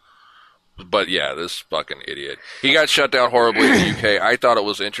wrong. But yeah, this fucking idiot. He got shut down horribly in the UK. I thought it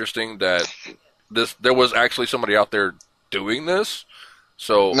was interesting that there was actually somebody out there doing this.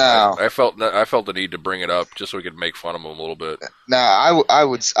 So I felt the need to bring it up just so we could make fun of him a little bit. Now I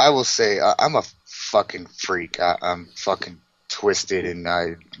will say I'm a fucking freak. I'm fucking twisted,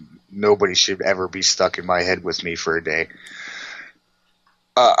 and nobody should ever be stuck in my head with me for a day.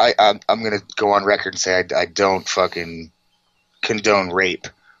 I'm gonna go on record and say I don't fucking condone rape,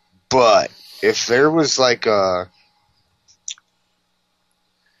 but if there was like I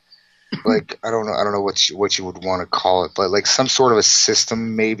don't know what you would want to call it, but like some sort of a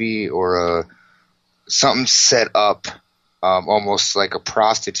system maybe, or something set up, almost like a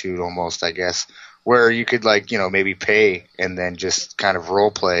prostitute, almost, I guess, where you could maybe pay and then just kind of role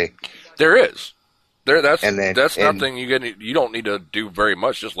play. There is. That's nothing you don't need to do very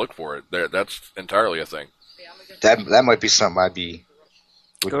much. Just look for it. That's entirely a thing. That might be something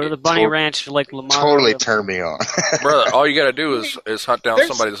go to the bunny ranch like Lamar. Totally turn me on, brother. All you got to do is hunt down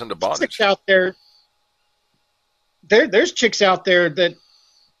somebody that's into bondage. Chicks out there. There's chicks out there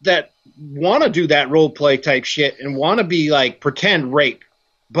that want to do that role play type shit and want to be like pretend rape,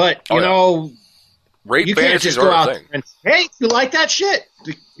 but you know. Rape you can't just go out there and say, hey, you like that shit?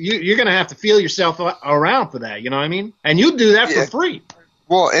 You're going to have to feel yourself around for that, you know what I mean? And you do that for free.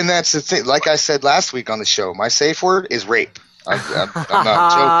 Well, and that's the thing. Like I said last week on the show, my safe word is rape. I'm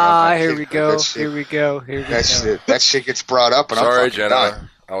not joking. Here we go. That shit gets brought up, and sorry, I'm Jenna. done.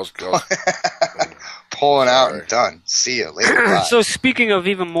 I was going. Pulling out and done. See you later. So speaking of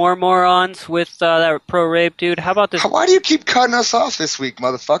even more morons with that pro rape dude, how about this? Why do you keep cutting us off this week,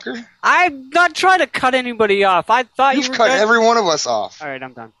 motherfucker? I'm not trying to cut anybody off. I thought you've cut every one of us off. All right,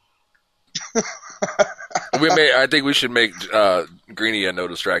 I'm done. I think we should make Greenie a no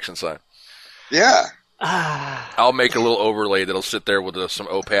distraction sign. Yeah. I'll make a little overlay that'll sit there with some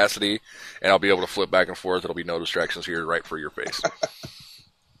opacity, and I'll be able to flip back and forth. It'll be no distractions here, right for your face.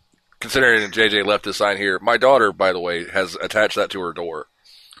 Considering JJ left his sign here, my daughter, by the way, has attached that to her door.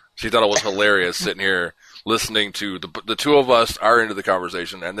 She thought it was hilarious sitting here listening to the two of us, our end of the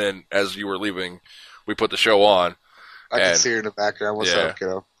conversation, and then as you were leaving, we put the show on. I can see her in the background. What's up,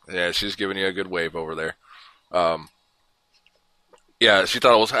 kiddo? Yeah, she's giving you a good wave over there. Yeah, she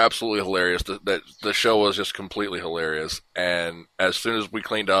thought it was absolutely hilarious. That the show was just completely hilarious. And as soon as we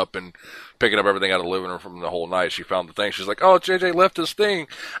cleaned up and picking up everything out of the living room from the whole night, she found the thing. She's like, "Oh, JJ left his thing.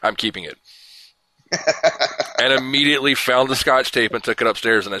 I'm keeping it." And immediately found the scotch tape and took it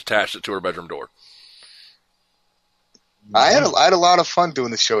upstairs and attached it to her bedroom door. I had a lot of fun doing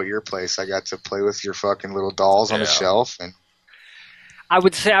the show at your place. I got to play with your fucking little dolls on the shelf, and I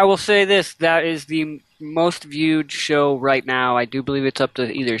will say this: that is the most viewed show right now. I do believe it's up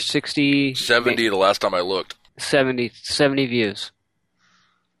to either 60... 70 the last time I looked. 70 views.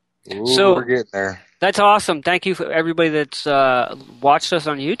 Ooh, so we're getting there. That's awesome. Thank you for everybody that's watched us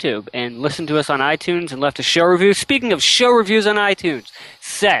on YouTube and listened to us on iTunes and left a show review. Speaking of show reviews on iTunes,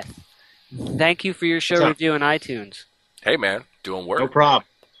 Seth, thank you for your show review on iTunes. Hey, man, doing work. No problem.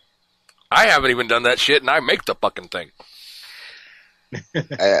 I haven't even done that shit, and I make the fucking thing.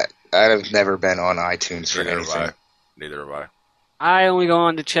 I've never been on iTunes for anything. Neither have I. I only go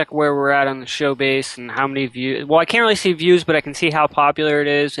on to check where we're at on the show base and how many views. Well, I can't really see views, but I can see how popular it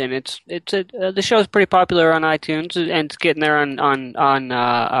is, and the show's pretty popular on iTunes, and it's getting there on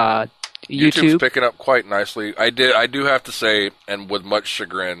YouTube. YouTube's picking up quite nicely. I do have to say, and with much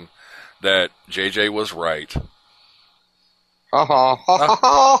chagrin, that JJ was right. Can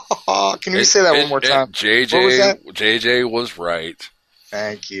you say that one more time? JJ was right.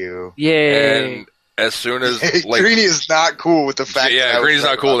 Thank you. Yay. And as soon as Greenie is not cool with the fact that Greenie's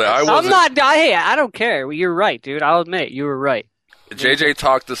not cool with that. I'm not. Hey, I don't care. You're right, dude. I'll admit you were right. JJ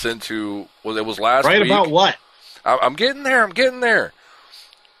talked us into. Well, it was last week. Right about what? I'm getting there.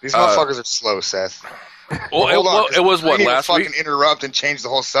 These motherfuckers are slow, Seth. Well, it was what, last week? Fucking interrupt and change the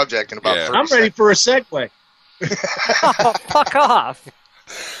whole subject in about 30 I'm ready for a segue. Oh, fuck off.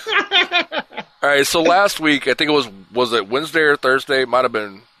 All right, so last week, I think it was it Wednesday or Thursday? Might have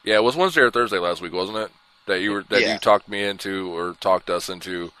been. Yeah, it was Wednesday or Thursday last week, wasn't it? You talked me into, or talked us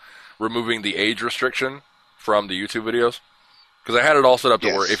into, removing the age restriction from the YouTube videos, because I had it all set up to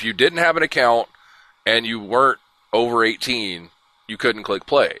where if you didn't have an account and you weren't over 18, you couldn't click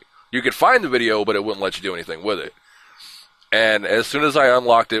play. You could find the video, but it wouldn't let you do anything with it. And as soon as I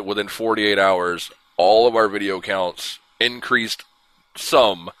unlocked it, within 48 hours, all of our video counts increased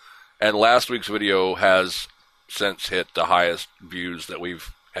some, and last week's video has since hit the highest views that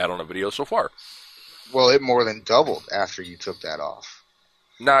we've had on a video so far. Well, it more than doubled after you took that off.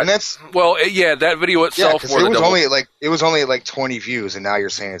 That video itself more than doubled. It was only like 20 views, and now you're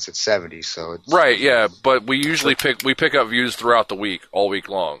saying it's at 70. So it's, right, yeah, but we usually pick up views throughout the week, all week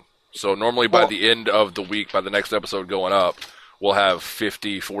long. So normally by the end of the week, by the next episode going up, we'll have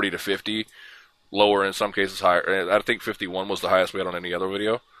 40 to 50, lower in some cases, higher. I think 51 was the highest we had on any other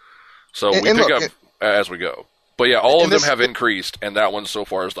video. So we pick up as we go. But yeah, all of them have increased, and that one so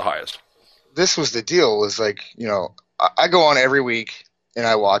far is the highest. This was the deal, was like, I go on every week and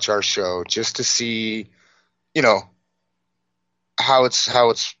I watch our show just to see, how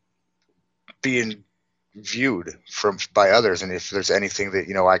it's being viewed by others, and if there's anything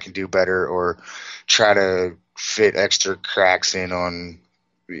that, I can do better or try to fit extra cracks in on,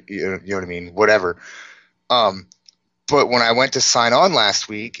 you know what I mean, whatever. But when I went to sign on last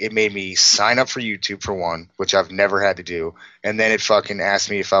week, it made me sign up for YouTube for one, which I've never had to do. And then it fucking asked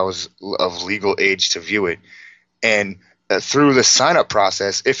me if I was of legal age to view it. And through the sign up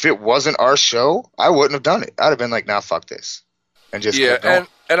process, if it wasn't our show, I wouldn't have done it. I'd have been like, nah, fuck this. And just and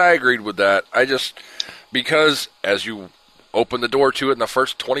I agreed with that. Because as you open the door to it in the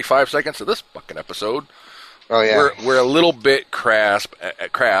first 25 seconds of this fucking episode, we're a little bit crass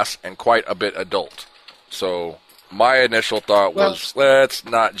and quite a bit adult. So my initial thought was, let's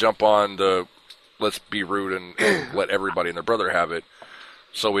not jump on let's be rude and let everybody and their brother have it,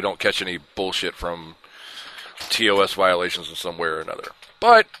 so we don't catch any bullshit from TOS violations in some way or another.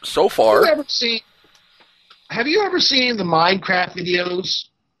 But so far, have you ever seen the Minecraft videos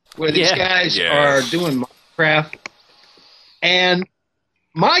where these guys are doing Minecraft? And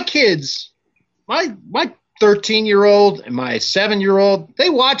my kids, my 13-year-old and my 7-year-old, they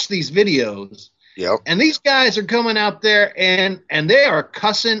watch these videos. Yep. And these guys are coming out there and they are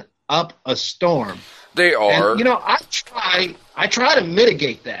cussing up a storm. They are. And, I try to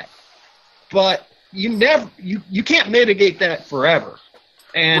mitigate that, but you can't mitigate that forever.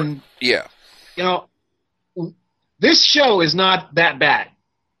 And this show is not that bad.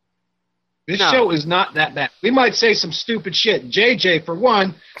 This show is not that bad. We might say some stupid shit. JJ, for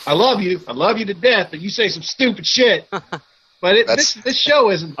one, I love you to death, but you say some stupid shit. But this show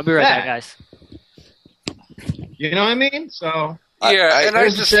isn't. I'll be right back, guys. You know what I mean? So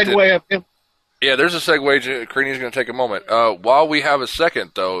there's a segue of him. Yeah, there's a segue. Greenie's going to take a moment. While we have a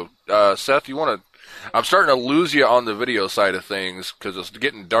second, though, Seth, you want to? I'm starting to lose you on the video side of things because it's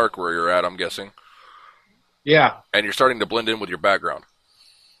getting dark where you're at, I'm guessing. Yeah. And you're starting to blend in with your background.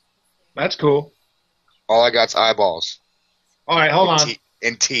 That's cool. All I got's eyeballs. All right, hold on.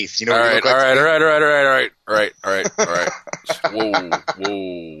 And teeth. All right.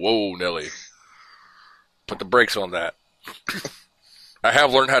 Whoa, Nelly. Put the brakes on that. I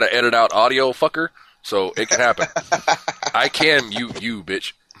have learned how to edit out audio, fucker, so it can happen. I can mute you,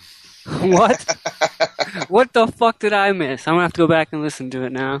 bitch. What? What the fuck did I miss? I'm going to have to go back and listen to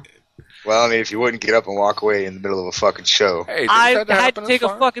it now. Well, I mean, if you wouldn't get up and walk away in the middle of a fucking show. Hey, I had to take a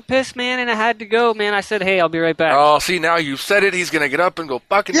fucking piss, man, and I had to go, man. I said, hey, I'll be right back. Oh, see, now you said it. He's going to get up and go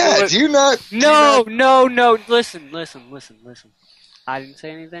fucking do it. Do you not? No. Listen. I didn't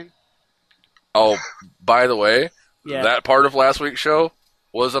say anything. Oh, by the way, Yeah. That part of last week's show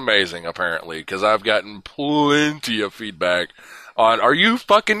was amazing, apparently, because I've gotten plenty of feedback on, are you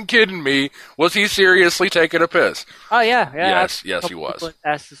fucking kidding me? Was he seriously taking a piss? Oh, yeah. Yes, he was.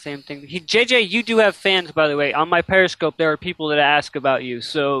 Asked the same thing. JJ, you do have fans, by the way. On my Periscope, there are people that ask about you.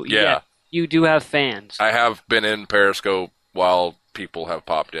 So, yeah, you do have fans. I have been in Periscope while people have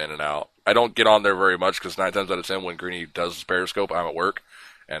popped in and out. I don't get on there very much because 9 times out of 10 when Greenie does his Periscope, I'm at work,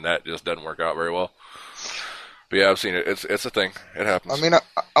 and that just doesn't work out very well. But yeah, I've seen it. It's a thing. It happens. I mean,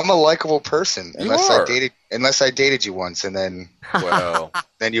 I'm a likable person unless I dated you once, and then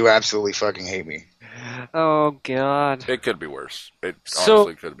then you absolutely fucking hate me. Oh God. It could be worse. It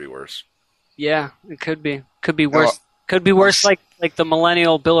honestly could be worse. Yeah, it could be. Could be worse. Could be worse, like the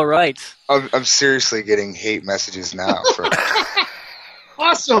Millennial Bill of Rights. I'm seriously getting hate messages now.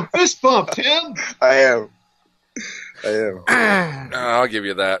 Awesome fist bump, Tim. I am. I'll give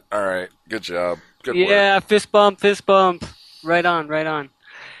you that. All right, good job. Good work. Yeah, fist bump. Right on.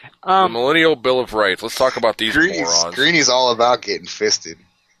 The Millennial Bill of Rights. Let's talk about these morons. Greenie's all about getting fisted.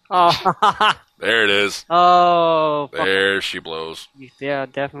 Oh. There it is. Oh. There she blows. Yeah,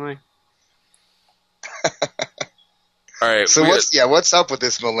 definitely. All right. So what's up with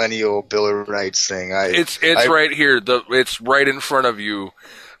this Millennial Bill of Rights thing? It's right here. It's right in front of you.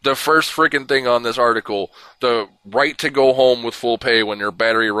 The first freaking thing on this article: the right to go home with full pay when your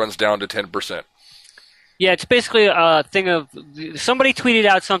battery runs down to 10%. Yeah, it's basically a thing of somebody tweeted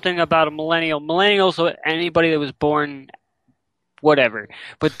out something about a millennial. Millennials, anybody that was born, whatever.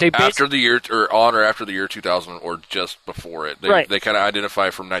 But they after the year or on or after the year 2000 or just before it. They kind of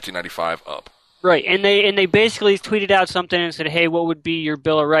identify from 1995 up. Right, and they basically tweeted out something and said, hey, what would be your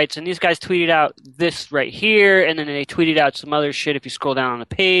Bill of Rights? And these guys tweeted out this right here, and then they tweeted out some other shit if you scroll down on the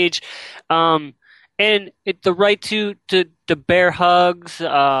page. And the right to bear hugs.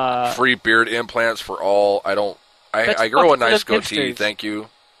 Free beard implants for all. I grow a nice goatee, thank you.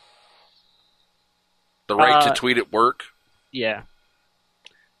 The right to tweet at work. Yeah.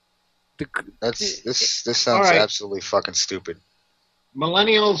 This sounds absolutely fucking stupid.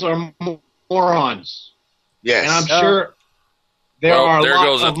 Millennials are morons. Yes. And I'm sure there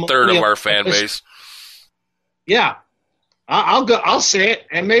goes a third of our fan base. Yeah. I'll say it,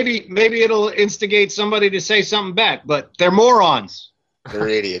 and maybe it'll instigate somebody to say something back, but they're morons. They're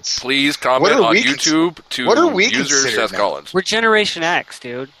idiots. Please comment on YouTube to user Seth Collins. We're Generation X,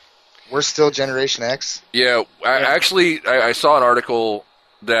 dude. We're still Generation X? Yeah. I saw an article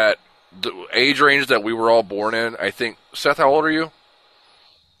that the age range that we were all born in, I think. Seth, how old are you?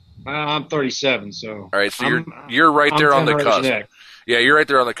 I'm 37, so. All right, so you're right there on the cusp. X. Yeah, you're right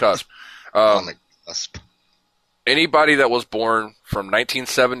there on the cusp. On the cusp. Anybody that was born from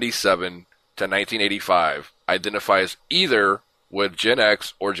 1977 to 1985 identifies either with Gen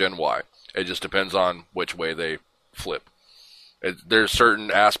X or Gen Y. It just depends on which way they flip. There's certain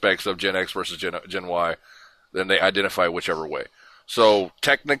aspects of Gen X versus Gen Y, then they identify whichever way. So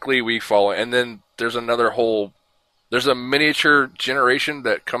technically we fall, and then there's there's a miniature generation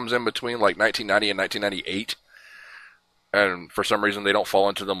that comes in between like 1990 and 1998. And for some reason they don't fall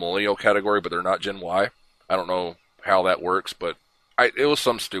into the millennial category, but they're not Gen Y. I don't know how that works, but it was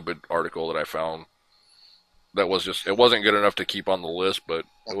some stupid article that I found that was just, it wasn't good enough to keep on the list, but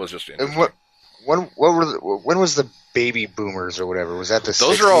it was just interesting. And when was the baby boomers or whatever? Was that the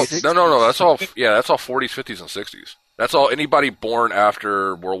Those 60s? are all, no, that's all 40s, 50s, and 60s. That's all anybody born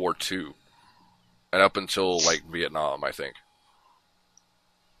after World War II. And up until, like, Vietnam, I think.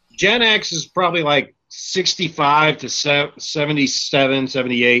 Gen X is probably like 65 to 77,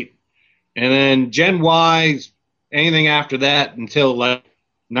 78. And then Gen Y, anything after that until, like,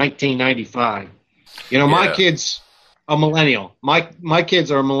 1995. You know, my kid's a millennial. My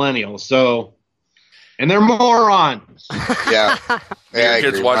kids are millennials, so... And they're morons. Yeah. Your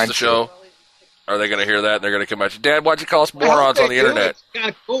kids watch the show? Are they going to hear that and they're going to come at you? Dad, why'd you call us morons on the internet? It's kind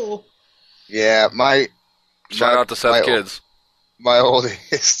of cool. Yeah, shout out to Seth's kids. My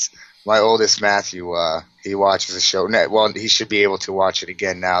oldest Matthew, he watches the show. Well, he should be able to watch it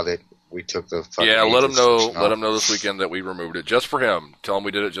again now that we took the fucking let him know. Let him know this weekend that we removed it just for him. Tell him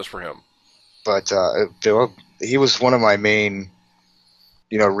we did it just for him. But he was one of my main,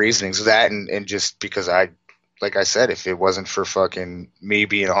 reasonings. That and just because like I said, if it wasn't for fucking me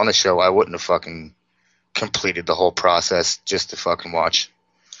being on the show, I wouldn't have fucking completed the whole process just to fucking watch.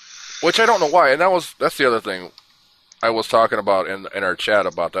 Which I don't know why, and that's the other thing I was talking about in our chat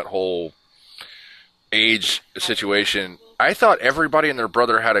about that whole age situation. I thought everybody and their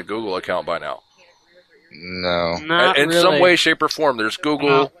brother had a Google account by now. No. In some way, shape, or form. There's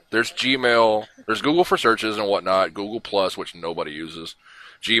Google, there's Gmail, there's Google for searches and whatnot, Google Plus, which nobody uses,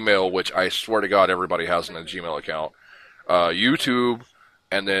 Gmail, which I swear to God everybody has in a Gmail account, YouTube,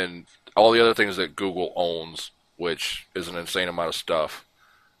 and then all the other things that Google owns, which is an insane amount of stuff.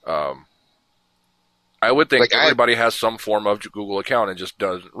 I would think everybody has some form of Google account and just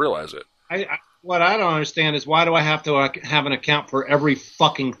doesn't realize it. What I don't understand is why do I have to have an account for every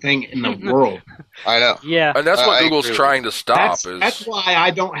fucking thing in the world? I know. Yeah. And that's what Google's trying to stop. That's why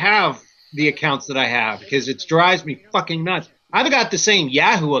I don't have the accounts that I have, because it drives me fucking nuts. I've got the same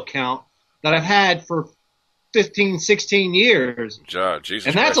Yahoo account that I've had for 15, 16 years. Jesus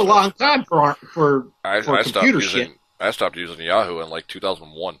and that's Christ, a long time for computer shit. I stopped using Yahoo in like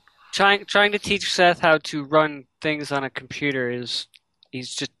 2001. Trying to teach Seth how to run things on a computer is he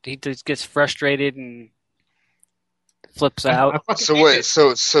just gets frustrated and flips out.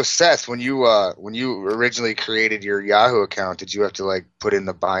 So Seth, when you originally created your Yahoo account, did you have to like put in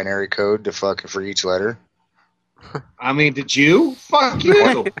the binary code to for each letter? I mean, did you? Fuck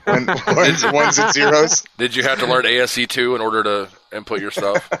you. Ones and zeros. Did you have to learn ASC2 in order to input your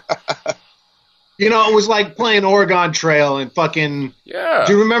stuff? You know, it was like playing Oregon Trail and fucking. Yeah.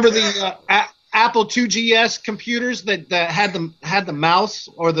 Do you remember the Apple IIgs computers that had the mouse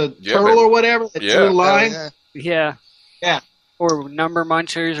or the turtle or whatever that drew a line? Yeah. Or number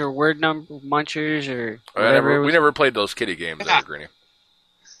munchers or word number munchers or whatever. We never played those kiddie games there, Greenie.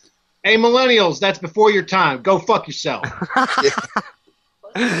 Hey, millennials, that's before your time. Go fuck yourself. All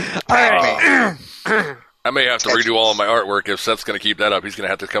right. I may have to redo all of my artwork if Seth's going to keep that up. He's going to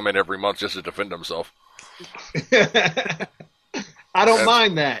have to come in every month just to defend himself. I don't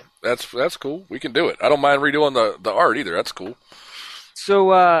mind that. That's cool. We can do it. I don't mind redoing the art either. That's cool.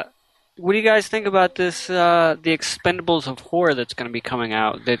 So, what do you guys think about this? The Expendables of horror that's going to be coming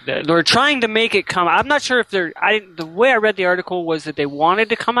out. They're trying to make it come. I'm not sure if they're. The way I read the article was that they wanted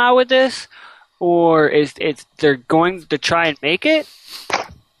to come out with this, or they're going to try and make it.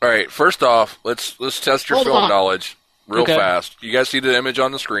 All right. First off, let's test your film knowledge real fast. You guys see the image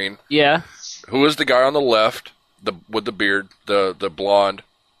on the screen? Yeah. Who is the guy on the left? With the beard, the blonde.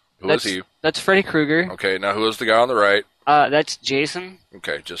 Who is he? That's Freddy Krueger. Okay. Now who is the guy on the right? That's Jason.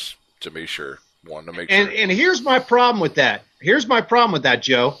 Okay, just to be sure. Wanted to make sure. And here's my problem with that.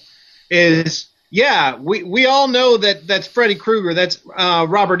 Joe. Is we all know that's Freddy Krueger. That's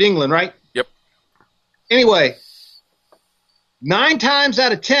Robert Englund, right? Yep. Anyway, 9 times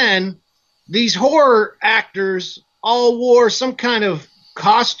out of 10, these horror actors all wore some kind of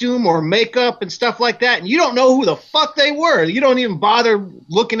costume or makeup and stuff like that, and you don't know who the fuck they were. You don't even bother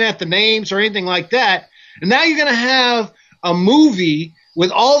looking at the names or anything like that. And now you're going to have a movie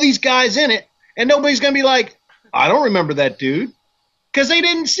with all these guys in it, and nobody's going to be like, I don't remember that dude, because they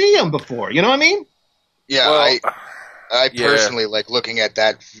didn't see him before. You know what I mean? Yeah, well, I personally like looking at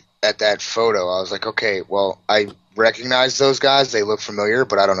that photo. I was like, okay, well, I recognize those guys. They look familiar,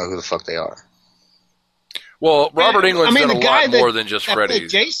 but I don't know who the fuck they are. Well, Robert Englund's done a lot more than just Freddy.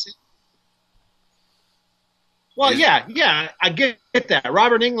 Jason. Well, yeah, I get that.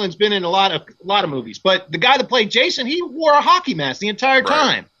 Robert Englund's been in a lot of movies, but the guy that played Jason, he wore a hockey mask the entire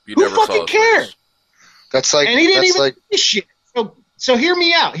time. Who fucking cares? That's like, and he didn't even do shit. So hear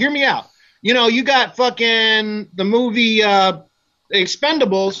me out. You know, you got fucking the movie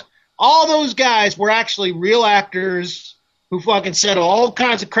Expendables. All those guys were actually real actors who fucking said all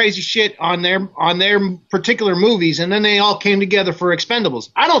kinds of crazy shit on their particular movies, and then they all came together for Expendables.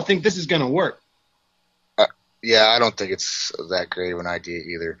 I don't think this is going to work. Yeah, I don't think it's that great of an idea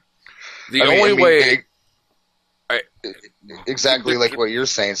either. The only way... exactly like what you're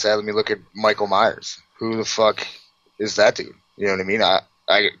saying, Sad. Let me look at Michael Myers. Who the fuck is that dude? You know what I mean?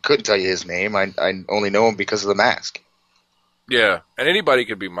 I couldn't tell you his name. I only know him because of the mask. Yeah, and anybody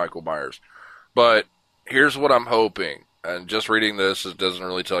could be Michael Myers. But here's what I'm hoping. And just reading this, it doesn't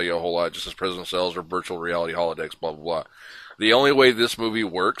really tell you a whole lot, just as prison cells or virtual reality holodecks, blah, blah, blah. The only way this movie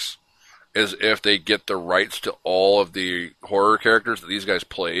works is if they get the rights to all of the horror characters that these guys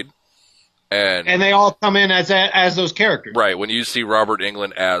played. And they all come in as those characters. Right. When you see Robert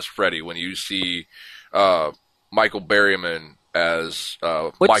Englund as Freddy, when you see Michael Berryman as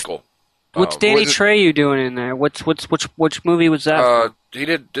Michael. What's Danny Trejo doing in there? Which movie was that?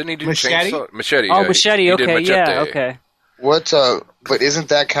 Didn't he do Machete? Machete. Oh, yeah. Machete. He okay, did Machete. Yeah, okay. What? But isn't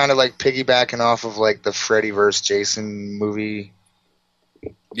that kind of like piggybacking off of like the Freddy vs. Jason movie?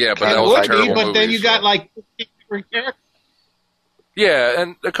 Yeah, but that was a terrible movie. But then you got like different characters. Yeah,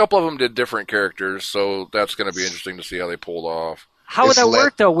 and a couple of them did different characters, so that's going to be interesting to see how they pulled off. How would that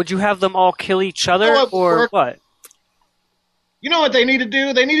work, though? Would you have them all kill each other, or what? You know what they need to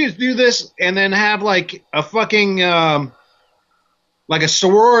do? They need to do this and then have like a fucking like a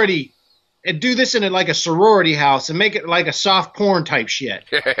sorority, and do this in like a sorority house and make it like a soft porn type shit,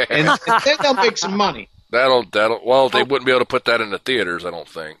 and then they'll make some money. Well, they wouldn't be able to put that in the theaters, I don't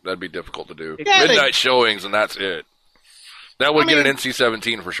think. That'd be difficult to do. Yeah, Midnight showings, and that's it. That would get an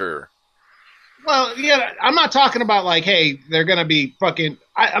NC-17 for sure. Well, yeah, I'm not talking about like, hey, they're going to be fucking...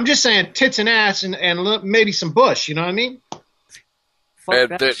 I'm just saying tits and ass and maybe some bush, you know what I mean? Bush,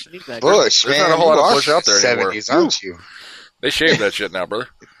 there's not a whole lot of bush out there anymore. 70s, aren't you? They shaved that shit now, brother.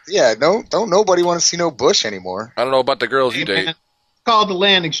 Yeah, don't nobody want to see no bush anymore. I don't know about the girls you date. It's called the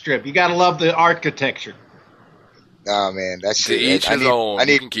landing strip. You got to love the architecture. Oh man, that's to each his own. I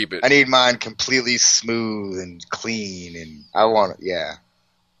need, you can keep it. I need mine completely smooth and clean, and I want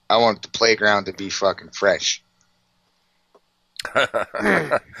the playground to be fucking fresh.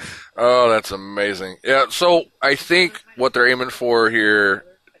 Oh, that's amazing. Yeah, so I think what they're aiming for here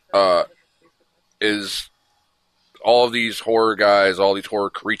is all of these horror guys, all these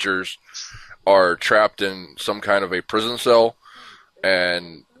horror creatures are trapped in some kind of a prison cell,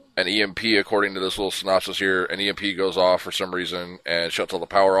 and an EMP, according to this little synopsis here, an EMP goes off for some reason and shuts all the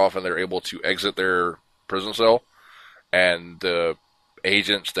power off, and they're able to exit their prison cell, and the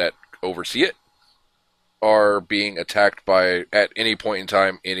agents that oversee it are being attacked by, at any point in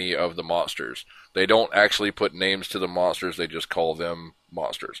time, any of the monsters. They don't actually put names to the monsters, they just call them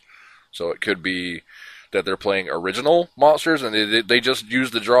monsters. So it could be that they're playing original monsters, and they just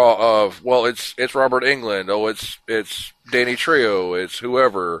use the draw of, well, it's Robert Englund, it's Danny Trejo, it's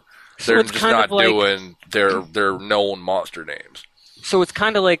whoever. So they're just not doing their known monster names. So it's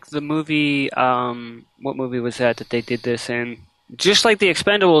kind of like the movie, what movie was that they did this in? Just like the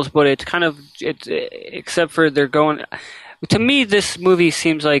Expendables, but it's kind of, except for they're going, to me this movie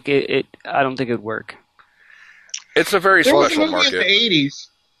seems like I don't think it would work. It's a very special market. There was a movie in the 80s,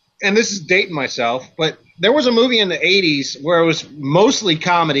 and this is dating myself, but there was a movie in the 80s where it was mostly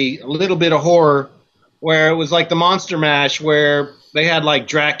comedy, a little bit of horror, where it was like the Monster Mash, where they had like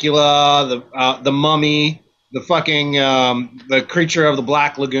Dracula, the Mummy, the fucking the Creature of the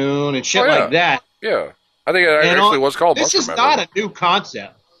Black Lagoon, and shit like that. Yeah, I think it actually was called Monster Mash. This is not a new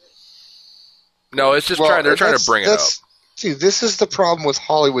concept. No, it's just they're trying to bring it up. Dude, this is the problem with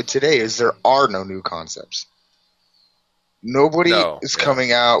Hollywood today: is there are no new concepts. Nobody is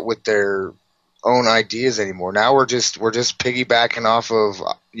coming out with their own ideas anymore. Now we're just piggybacking off of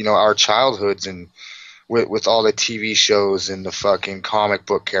our childhoods and with all the TV shows and the fucking comic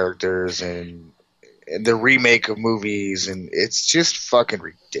book characters and the remake of movies, and it's just fucking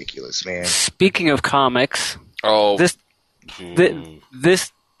ridiculous, man. Speaking of comics, this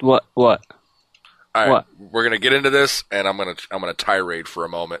what? All right, what? We're gonna get into this, and I'm gonna tirade for a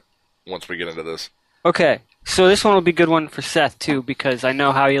moment once we get into this. Okay. So this one will be a good one for Seth, too, because I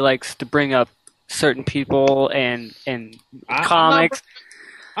know how he likes to bring up certain people and comics.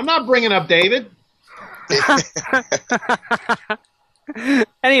 I'm not bringing up David.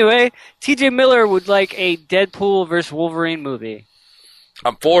 Anyway, T.J. Miller would like a Deadpool versus Wolverine movie.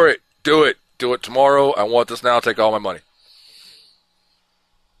 I'm for it. Do it. Do it tomorrow. I want this now. Take all my money.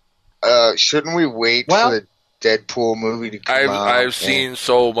 Shouldn't we wait for the Deadpool movie to come out? I've seen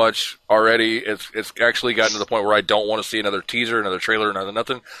so much already. It's actually gotten to the point where I don't want to see another teaser, another trailer, another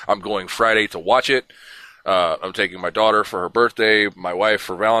nothing. I'm going Friday to watch it. I'm taking my daughter for her birthday, my wife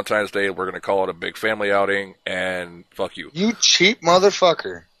for Valentine's Day. We're going to call it a big family outing, and fuck you. You cheap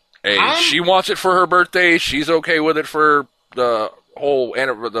motherfucker. Hey, she wants it for her birthday. She's okay with it for the whole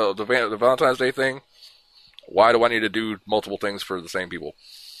the Valentine's Day thing. Why do I need to do multiple things for the same people?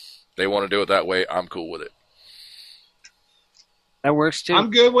 They want to do it that way. I'm cool with it. That works too.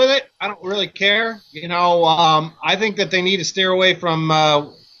 I'm good with it. I don't really care. I think that they need to steer away from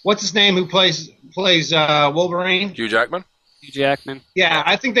what's his name who plays Wolverine? Hugh Jackman. Hugh Jackman. Yeah,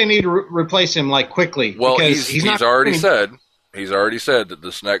 I think they need to replace him quickly. Well, he's already said that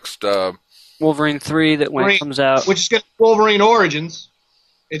this next Wolverine 3 when it comes out, which is going to be Wolverine Origins,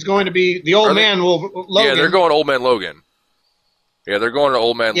 it's going to be the old man Logan. Yeah, they're going Old Man Logan. Yeah, they're going to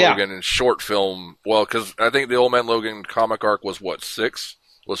Old Man Logan in short film. Well, because I think the Old Man Logan comic arc was what, 6?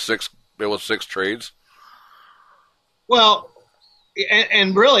 It was 6 trades. Well,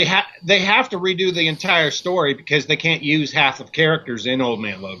 and really, they have to redo the entire story because they can't use half of characters in Old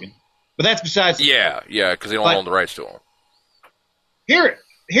Man Logan. But that's besides. Yeah, because they don't own the rights to them.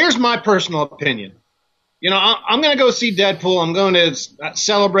 Here's my personal opinion. I'm going to go see Deadpool. I'm going to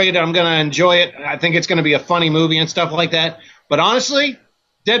celebrate it. I'm going to enjoy it. I think it's going to be a funny movie and stuff like that. But honestly,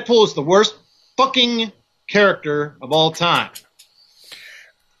 Deadpool is the worst fucking character of all time.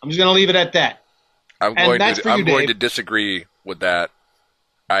 I'm just going to leave it at that. I'm going to disagree with that.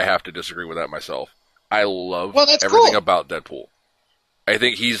 I have to disagree with that myself. I love everything about Deadpool. I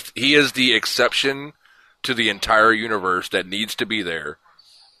think he is the exception to the entire universe that needs to be there.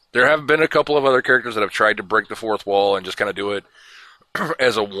 There have been a couple of other characters that have tried to break the fourth wall and just kind of do it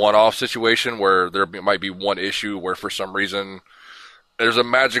as a one-off situation where there might be one issue where for some reason there's a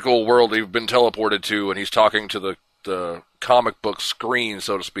magical world they've been teleported to and he's talking to the comic book screen,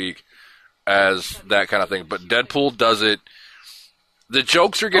 so to speak, as that kind of thing. But Deadpool does it. The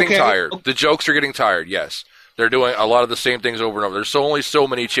jokes are getting tired. The jokes are getting tired, yes. They're doing a lot of the same things over and over. There's only so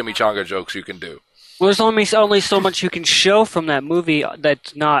many chimichanga jokes you can do. Well, there's only so much you can show from that movie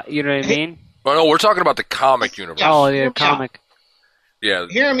that's not, you know what I mean? Oh, no, we're talking about the comic universe. Oh, yeah, comic. Yeah.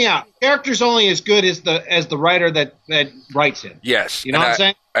 Hear me out. Character's only as good as the writer that writes it. Yes. You know what I'm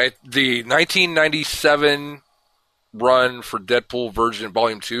saying? The 1997 run for Deadpool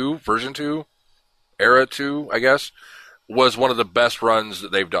version 2, era 2, I guess, was one of the best runs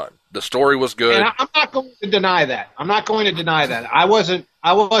that they've done. The story was good. And I'm not going to deny that. I wasn't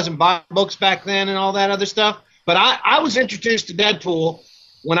buying books back then and all that other stuff. But I was introduced to Deadpool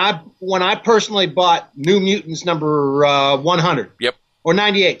when I personally bought New Mutants number 100. Yep. Or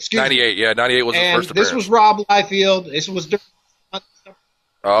 98. Excuse 98. me. Yeah, 98 was the first appearance. This was Rob Liefeld. This was.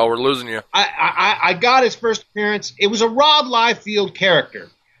 Oh, we're losing you. I got his first appearance. It was a Rob Liefeld character,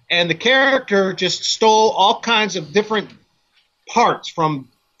 and the character just stole all kinds of different parts from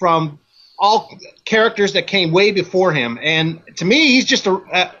all characters that came way before him. And to me, he's just Rob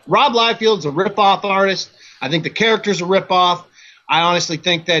Liefeld's a rip-off artist. I think the character's a rip-off. I honestly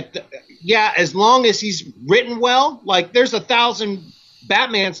think that, as long as he's written well, like there's 1,000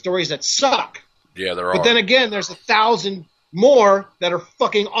 Batman stories that suck. Yeah, there are. But then again, there's 1,000 more that are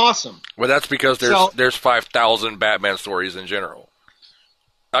fucking awesome. Well, that's because there's 5,000 Batman stories in general.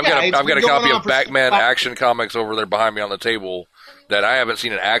 I've got a copy of Batman Action Comics over there behind me on the table that I haven't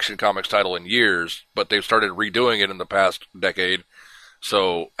seen an Action Comics title in years, but they've started redoing it in the past decade.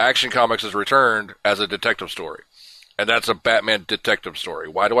 So Action Comics has returned as a detective story. And that's a Batman detective story.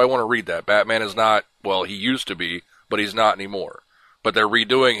 Why do I want to read that? Batman is not, well, he used to be, but he's not anymore. But they're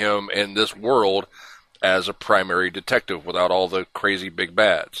redoing him in this world as a primary detective without all the crazy big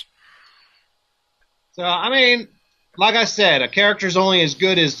bads. So, I mean, like I said, a character's only as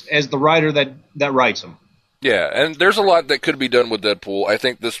good as the writer that writes them. Yeah, and there's a lot that could be done with Deadpool. I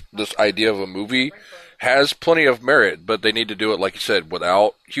think this idea of a movie has plenty of merit, but they need to do it, like you said,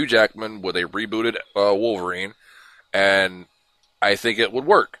 without Hugh Jackman, with a rebooted Wolverine, and I think it would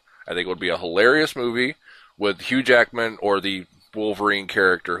work. I think it would be a hilarious movie with Hugh Jackman or the Wolverine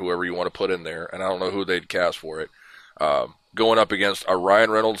character, whoever you want to put in there, and I don't know who they'd cast for it, going up against a Ryan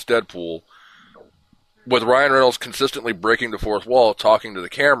Reynolds Deadpool, with Ryan Reynolds consistently breaking the fourth wall, talking to the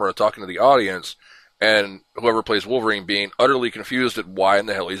camera, talking to the audience, and whoever plays Wolverine being utterly confused at why in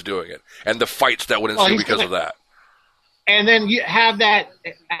the hell he's doing it, and the fights that would ensue because of that. And then you have that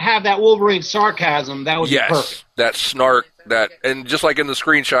Wolverine sarcasm. That would be perfect. That snark, and just like in the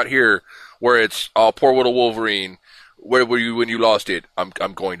screenshot here, where it's, oh, poor little Wolverine, where were you when you lost it? I'm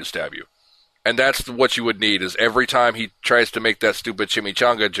going to stab you. And that's what you would need, is every time he tries to make that stupid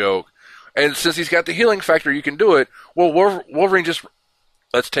chimichanga joke, and since he's got the healing factor, you can do it. Well, Wolverine just,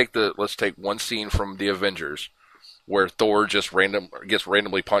 let's take one scene from the Avengers, where Thor just gets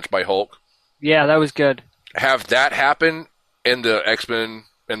randomly punched by Hulk. Yeah, that was good. Have that happen in the X-Men,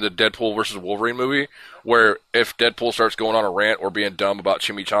 in the Deadpool versus Wolverine movie, where if Deadpool starts going on a rant or being dumb about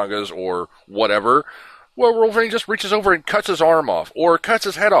chimichangas or whatever, well, Wolverine just reaches over and cuts his arm off or cuts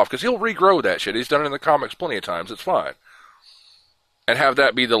his head off, because he'll regrow that shit. He's done it in the comics plenty of times. It's fine. And have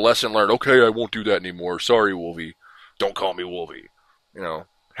that be the lesson learned. Okay, I won't do that anymore. Sorry, Wolvie. Don't call me Wolvie. You know,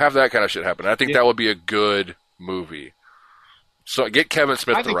 have that kind of shit happen. I think that would be a good movie. So get Kevin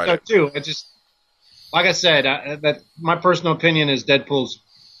Smith to write it. I think so too. It's just, like I said, that my personal opinion is Deadpool's.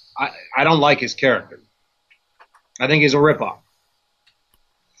 I don't like his character. I think he's a ripoff.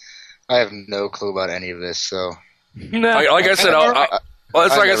 I have no clue about any of this, so. Like I said,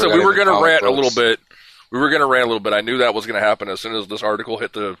 we were going to rant a little bit. I knew that was going to happen as soon as this article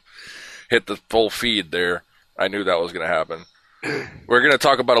hit the full feed there. I knew that was going to happen. We're going to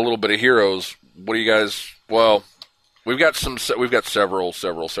talk about a little bit of heroes. What do you guys? Well, we've got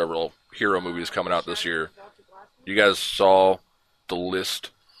several hero movies coming out this year. You guys saw the list?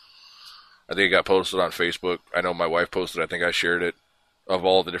 I think it got posted on Facebook. I know my wife posted. I think I shared it, of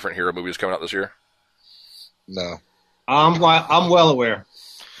all the different hero movies coming out this year. No, I'm well aware.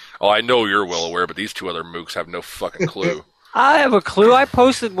 Oh, I know you're well aware, but these two other mooks have no fucking clue. I have a clue. I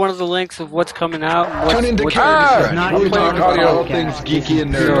posted one of the links of what's coming out. Tune into Crunch, where we talk about all things geeky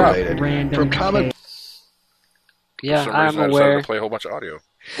and nerd related. From comic. Yeah, I'm I aware. decided to play a whole bunch of audio.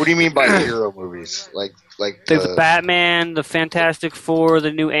 What do you mean by hero movies? Like the Batman, the Fantastic Four,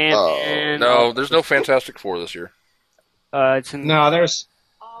 the new Ant-Man. No, there's no Fantastic Four this year. It's in, No, there's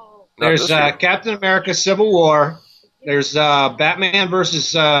There's Captain America: Civil War. There's Batman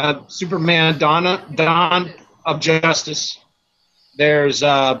versus Superman: Dawn of Justice. There's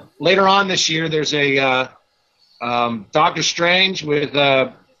later on this year. There's a Doctor Strange with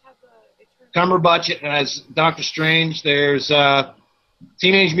Cumberbatch as Doctor Strange. There's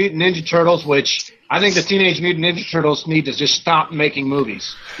Teenage Mutant Ninja Turtles, which I think the Teenage Mutant Ninja Turtles need to just stop making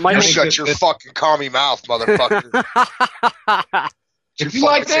movies. Shut your fucking commie mouth, motherfucker. If you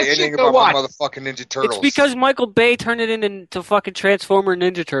like that shit, go watch. Motherfucking Ninja Turtles. It's because Michael Bay turned it into fucking Transformer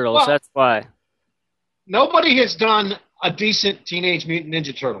Ninja Turtles. Well, that's why. Nobody has done a decent Teenage Mutant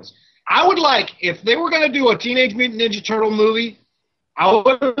Ninja Turtles. I would like, if they were going to do a Teenage Mutant Ninja Turtle movie, I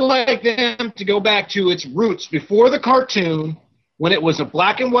would like them to go back to its roots before the cartoon, when it was a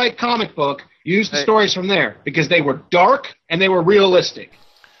black and white comic book. Use the stories from there because they were dark and they were realistic.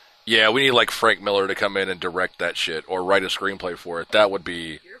 Yeah, we need like Frank Miller to come in and direct that shit or write a screenplay for it. That would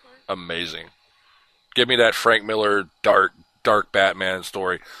be amazing. Give me that Frank Miller dark Batman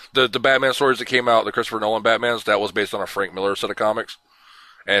story. The Batman stories that came out, the Christopher Nolan Batmans, that was based on a Frank Miller set of comics.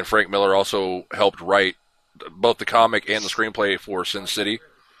 And Frank Miller also helped write both the comic and the screenplay for Sin City.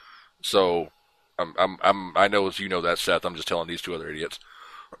 So I know you know that, Seth. I'm just telling these two other idiots.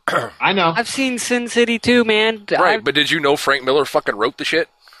 I know. I've seen Sin City too, man. Right, but did you know Frank Miller fucking wrote the shit?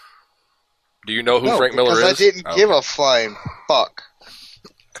 Do you know who Frank Miller is? Because I didn't give a flying fuck.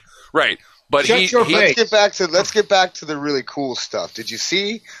 Right, but let's get back to the really cool stuff. Did you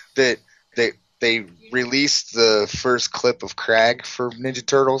see that they released the first clip of Krang for Ninja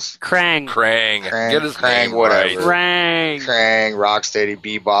Turtles? Krang. Get his name whatever. Right. Krang, Rocksteady,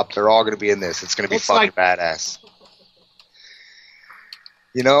 Bebop, they're all going to be in this. It's going to be fucking badass.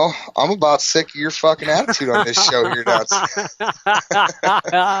 You know, I'm about sick of your fucking attitude on this show here, Nuts.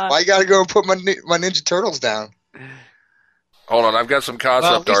 Why you got to go and put my Ninja Turtles down? Hold on, I've got some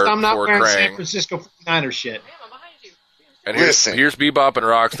concept art I'm not for wearing Krang. San Francisco 49er shit. And here's Bebop and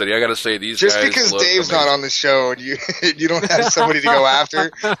Rocksteady. I got to say, these guys just because look Dave's amazing. not on the show and you don't have somebody to go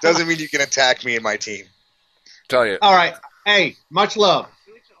after doesn't mean you can attack me and my team. Tell you. All right. Hey, much love.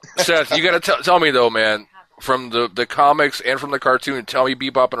 Seth, you got to tell me though, man. From the comics and from the cartoon, tell me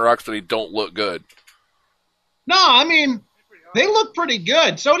Bebop and Rocksteady don't look good. No, I mean, they look pretty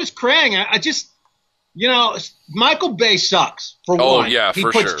good. So does Krang. I just, Michael Bay sucks, for one. Oh, yeah, he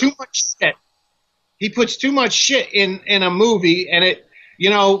for puts sure. Too much shit. He puts too much shit in a movie, and it,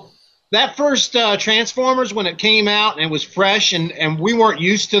 that first Transformers, when it came out and it was fresh and we weren't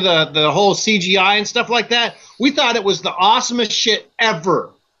used to the whole CGI and stuff like that, we thought it was the awesomest shit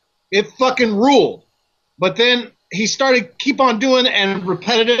ever. It fucking ruled. But then he started keep on doing it and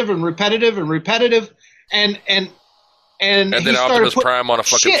repetitive, and then Optimus Prime on a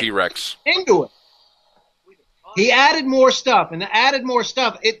fucking T-Rex into it. He added more stuff and added more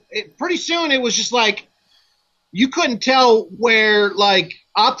stuff. It pretty soon it was just like you couldn't tell where like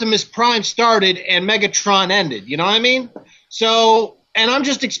Optimus Prime started and Megatron ended. You know what I mean? So, and I'm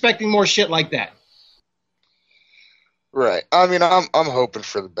just expecting more shit like that. Right. I mean, I'm hoping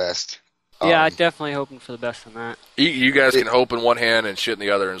for the best. Yeah, I'm definitely hoping for the best on that. You guys can hope in one hand and shit in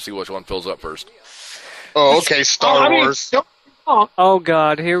the other and see which one fills up first. Oh, okay, Star Wars. Oh,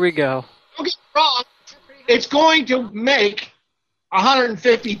 God, here we go. Don't get me wrong. It's going to make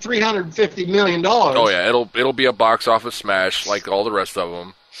 $350 million. Oh, yeah, it'll be a box office smash like all the rest of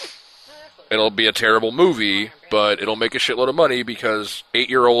them. It'll be a terrible movie, but it'll make a shitload of money because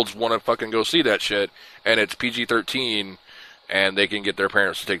 8-year-olds want to fucking go see that shit, and it's PG-13, and they can get their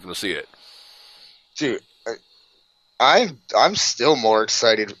parents to take them to see it. Dude, I'm still more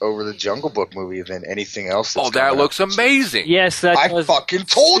excited over the Jungle Book movie than anything else. That looks amazing. Yes, I fucking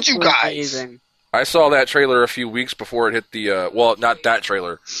told you guys. Amazing. I saw that trailer a few weeks before it hit the not that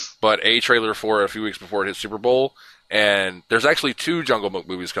trailer, but a trailer for it a few weeks before it hit Super Bowl. And there's actually 2 Jungle Book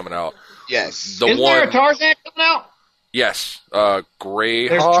movies coming out. Yes. Isn't there a Tarzan coming out? Yes. Greyhawk.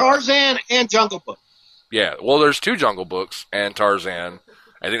 There's Tarzan and Jungle Book. Yeah. Well, there's 2 Jungle Books and Tarzan.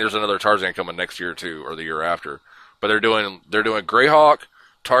 I think there's another Tarzan coming next year too, or the year after. But they're doing Greyhawk,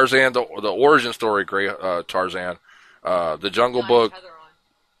 Tarzan, the origin story, Tarzan, the Jungle Book.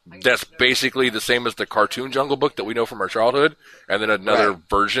 That's basically the same as the cartoon Jungle Book that we know from our childhood, and then another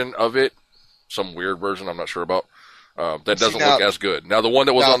version of it, some weird version I'm not sure about, that doesn't look as good. Now, the one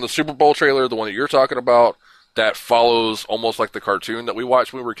that was on the Super Bowl trailer, the one that you're talking about, that follows almost like the cartoon that we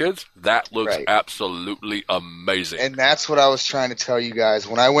watched when we were kids, that looks absolutely amazing. And that's what I was trying to tell you guys.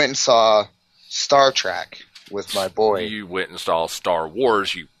 When I went and saw Star Trek with my boy. You went and saw Star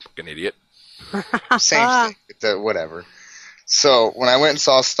Wars, you fucking idiot. Same thing, whatever. So when I went and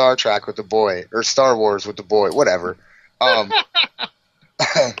saw Star Trek with the boy, or Star Wars with the boy, whatever,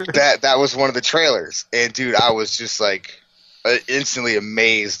 that was one of the trailers, and dude, I was just like instantly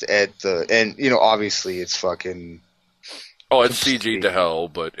amazed at and obviously it's fucking. Oh, it's CG to hell,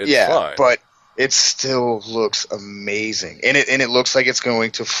 but it's fine. But it still looks amazing, and it looks like it's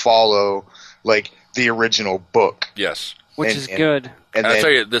going to follow like the original book. Yes, which is good. And I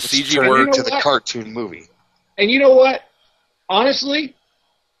tell you, the CG work to the cartoon movie. And you know what? Honestly,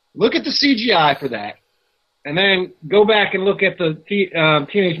 look at the CGI for that, and then go back and look at the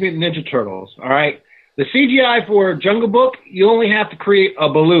Teenage Mutant Ninja Turtles. All right, the CGI for Jungle Book, you only have to create a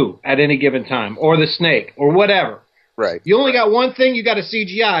Baloo at any given time, or the snake, or whatever. Right. You only got one thing, you got a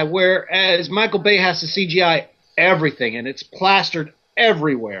CGI, whereas Michael Bay has to CGI everything, and it's plastered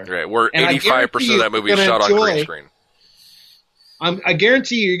everywhere. Right, where 85% of that movie is shot on green screen. I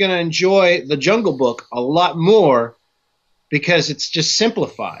guarantee you're going to enjoy the Jungle Book a lot more because it's just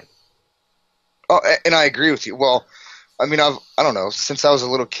simplified. Oh, and I agree with you. Well, I mean, I don't know, since I was a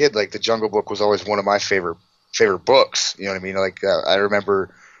little kid, like the Jungle Book was always one of my favorite books. You know what I mean? Like I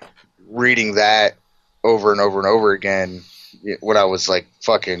remember reading that over and over and over again when I was like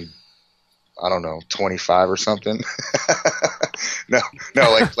fucking, I don't know, 25 or something. no,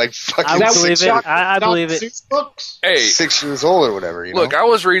 like fucking. I believe it. I believe it. 6 books? Hey, 6 years old or whatever. Look, I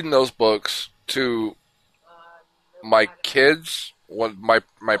was reading those books to my kids. When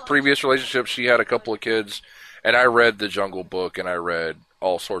my previous relationship, she had a couple of kids, and I read the Jungle Book and I read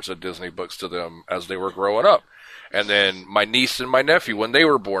all sorts of Disney books to them as they were growing up. And then my niece and my nephew, when they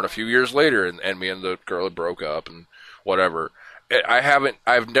were born a few years later, and me and the girl had broke up and whatever.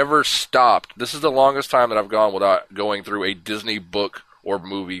 I've never stopped. This is the longest time that I've gone without going through a Disney book or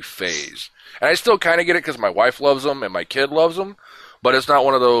movie phase. And I still kind of get it because my wife loves them and my kid loves them, but it's not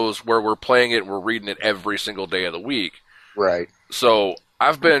one of those where we're playing it and we're reading it every single day of the week. Right. So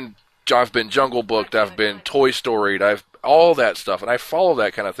I've been Jungle Booked, I've been Toy Storied, I've all that stuff, and I follow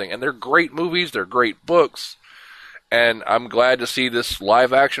that kind of thing. And they're great movies, they're great books. And I'm glad to see this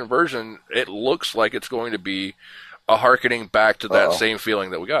live-action version. It looks like it's going to be a hearkening back to that same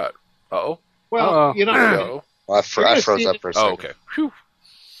feeling that we got. Uh-oh. Well, you know, I froze up for a second. Oh, okay. Whew.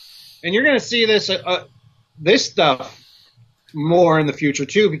 And you're going to see this stuff more in the future,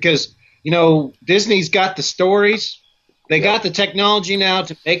 too, because, Disney's got the stories. They got the technology now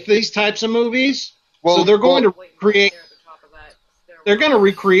to make these types of movies. Well, so they're going to recreate. They're going to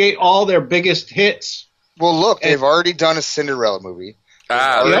recreate all their biggest hits. Well, look, they've already done a Cinderella movie.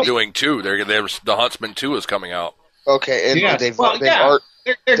 They're doing 2. The Huntsman 2 is coming out. Okay, and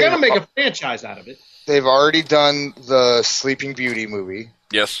they're going to make a franchise out of it. They've already done the Sleeping Beauty movie.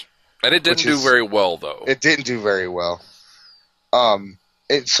 Yes, and it didn't do very well, though. It didn't do very well.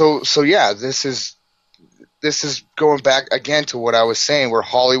 So yeah, this is going back again to what I was saying, where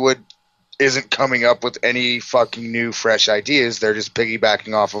Hollywood isn't coming up with any fucking new, fresh ideas. They're just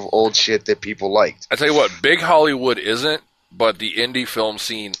piggybacking off of old shit that people liked. I tell you what, big Hollywood isn't, but the indie film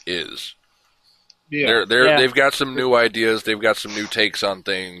scene is. Yeah. They've got some new ideas. They've got some new takes on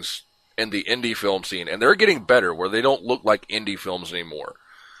things in the indie film scene, and they're getting better where they don't look like indie films anymore.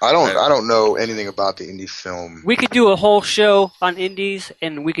 I don't know anything about the indie film. We could do a whole show on indies,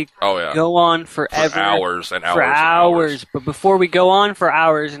 and we could go on forever. For hours and hours. For hours. But before we go on for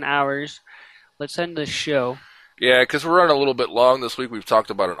hours and hours, let's end the show. Yeah, because we're running a little bit long this week. We've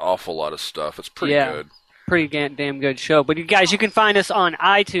talked about an awful lot of stuff. It's pretty good. Pretty damn good show. But you guys, you can find us on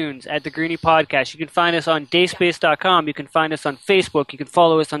iTunes at the Greenie Podcast. You can find us on dayspace.com. You can find us on Facebook. You can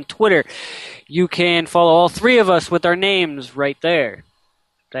follow us on Twitter. You can follow all 3 of us with our names right there.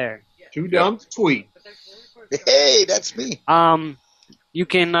 There. Too dumb to tweet. Hey, that's me. You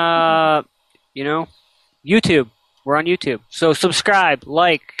can, YouTube. We're on YouTube. So subscribe,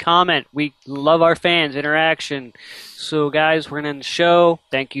 like, comment. We love our fans, interaction. So, guys, we're going to end the show.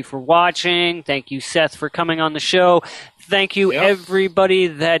 Thank you for watching. Thank you, Seth, for coming on the show. Thank you, everybody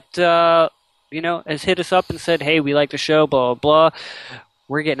that, has hit us up and said, hey, we like the show, blah, blah, blah.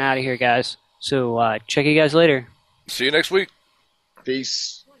 We're getting out of here, guys. So, check you guys later. See you next week.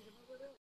 Peace.